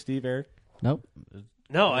add anything? Steve, Eric? Nope.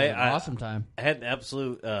 No, awesome time. I had an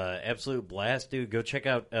absolute blast, dude. Go check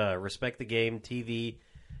out Respect the Game TV.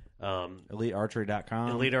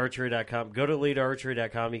 EliteArchery.com. EliteArchery.com. Go to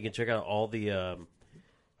EliteArchery.com. You can check out all the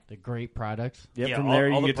great products. Yep, yeah, from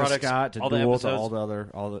there all you the get products, to Scott, to all the Duel, to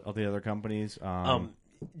episodes. all the other companies.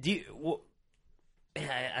 Do you?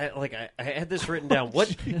 I had this written down.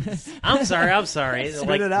 What? I'm sorry.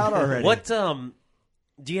 Spit it out already. What?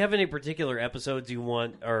 Do you have any particular episodes you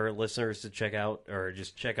want our listeners to check out, or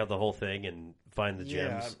just check out the whole thing and find the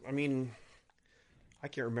gems? Yeah, I mean, I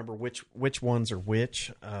can't remember which ones are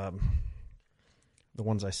which. The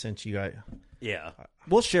ones I sent you, yeah,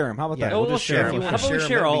 we'll share them. How about that? We'll just share them. How about we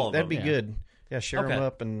share all of them? That'd be good. Yeah, share them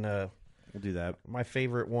up, and we'll do that. My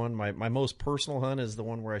favorite one, my most personal hunt, is the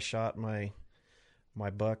one where I shot my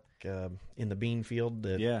buck in the bean field.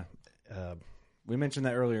 We mentioned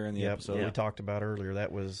that earlier in the episode. We talked about earlier.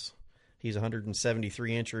 He's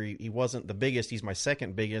 173 incher. He wasn't the biggest. He's my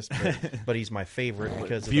second biggest, but he's my favorite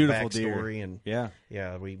because of the backstory. Deer.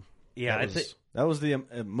 And that was the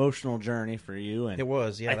emotional journey for you. And it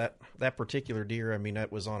was, that particular deer. I mean,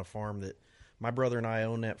 that was on a farm that my brother and I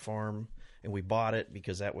own that farm, and we bought it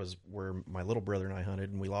because that was where my little brother and I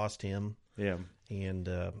hunted, and we lost him. Yeah, and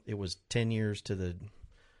it was 10 years to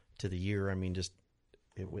the year. I mean,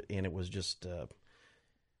 it was just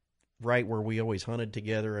right where we always hunted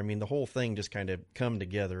together. I mean, the whole thing just kind of come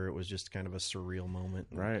together. It was just kind of a surreal moment.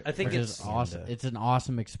 Right. I think it's awesome. It's an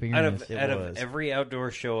awesome experience. Out of every outdoor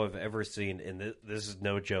show I've ever seen, and this is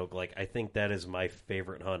no joke, like I think that is my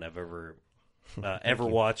favorite hunt I've ever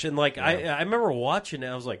watched. And like I remember watching it,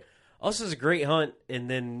 I was like, oh, this is a great hunt. And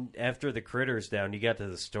then after the critters down, you got to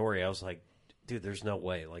the story, I was like, dude, there's no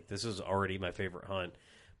way. Like, this is already my favorite hunt.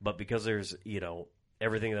 But because there's,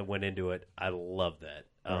 everything that went into it, I love that.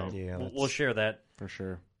 We'll share that. For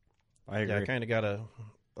sure. I agree. Yeah, I kind of got a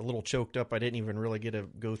little choked up. I didn't even really get to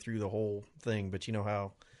go through the whole thing. But you know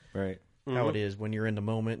how it is when you're in the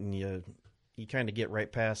moment and you kind of get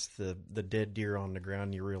right past the dead deer on the ground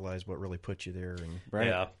and you realize what really put you there. And,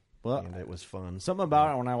 Yeah. Well, and it was fun. Something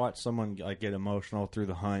about it when I watch someone like get emotional through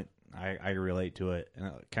the hunt, I relate to it, and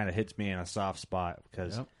it kind of hits me in a soft spot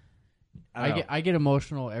because I get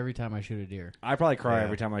emotional every time I shoot a deer. I probably cry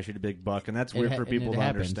every time I shoot a big buck, and that's weird for people to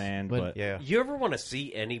understand. But you ever want to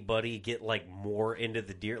see anybody get like more into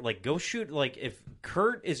the deer? Like, go shoot. Like, if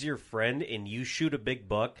Kurt is your friend and you shoot a big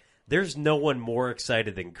buck, there's no one more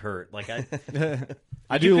excited than Kurt. Like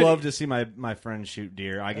I do love to see my friends shoot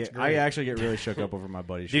deer. I actually get really shook up over my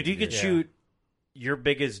buddy shooting deer. Dude, you could shoot your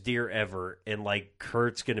biggest deer ever, and like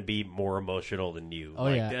Kurt's gonna be more emotional than you. Oh,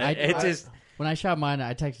 like, yeah. When I shot mine,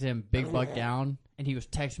 I texted him big buck down, and he was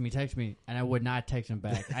texting me, and I would not text him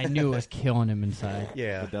back. I knew it was killing him inside.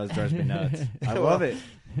 Yeah, it does drive me nuts. I love it.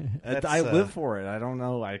 I live for it. I don't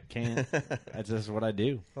know. I can't. That's just what I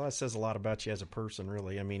do. Well, that says a lot about you as a person,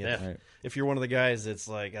 really. I mean, if you're one of the guys that's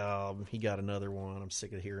like, oh, he got another one, I'm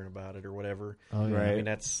sick of hearing about it or whatever. Oh, yeah. I mean,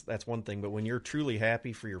 that's one thing. But when you're truly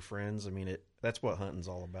happy for your friends, I mean, that's what hunting's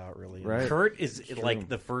all about, really. Right. Kurt is like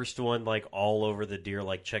the first one, like all over the deer,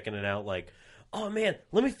 like checking it out, like, oh man,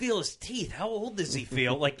 let me feel his teeth. How old does he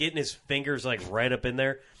feel? Like getting his fingers like right up in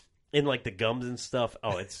there. In like the gums and stuff.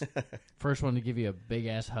 Oh, it's first one to give you a big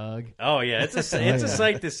ass hug. Oh yeah, it's a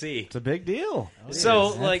sight to see. It's a big deal.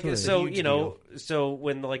 So when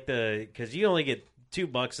like because you only get 2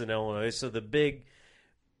 bucks in Illinois, so the big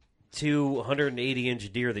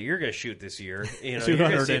 280-inch deer that you're going to shoot this year,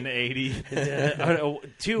 280,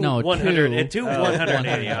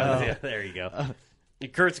 180. There you go.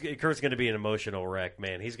 Kurt's going to be an emotional wreck,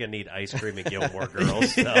 man. He's going to need ice cream and Gilmore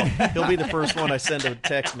Girls. So. He'll be the first one I send a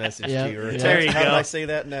text message to you. Or there you How go. did I say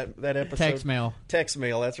that in that episode? Text mail. Text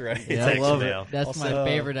mail, that's right. Yeah, text I love mail. it. That's my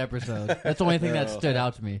favorite episode. That's the only thing that stood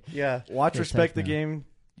out to me. Yeah. Watch Respect the Game.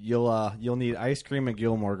 You'll need ice cream and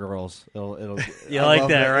Gilmore Girls. It'll you like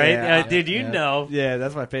that, right? Yeah. Dude, you know. Yeah,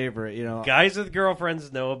 that's my favorite. Guys with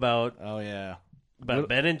girlfriends know about. Oh yeah. About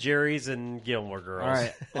Ben and Jerry's and Gilmore Girls. All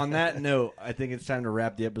right. On that note, I think it's time to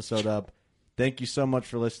wrap the episode up. Thank you so much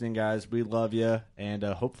for listening, guys. We love you, and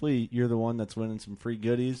hopefully you're the one that's winning some free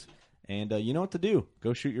goodies. And you know what to do.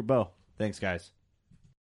 Go shoot your bow. Thanks, guys.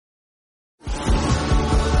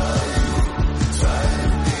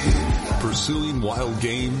 Pursuing wild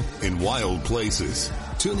game in wild places.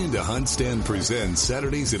 Tune in to Hunt Stand Presents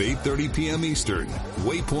Saturdays at 8:30 p.m. Eastern.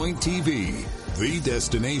 Waypoint TV, the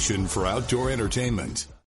destination for outdoor entertainment.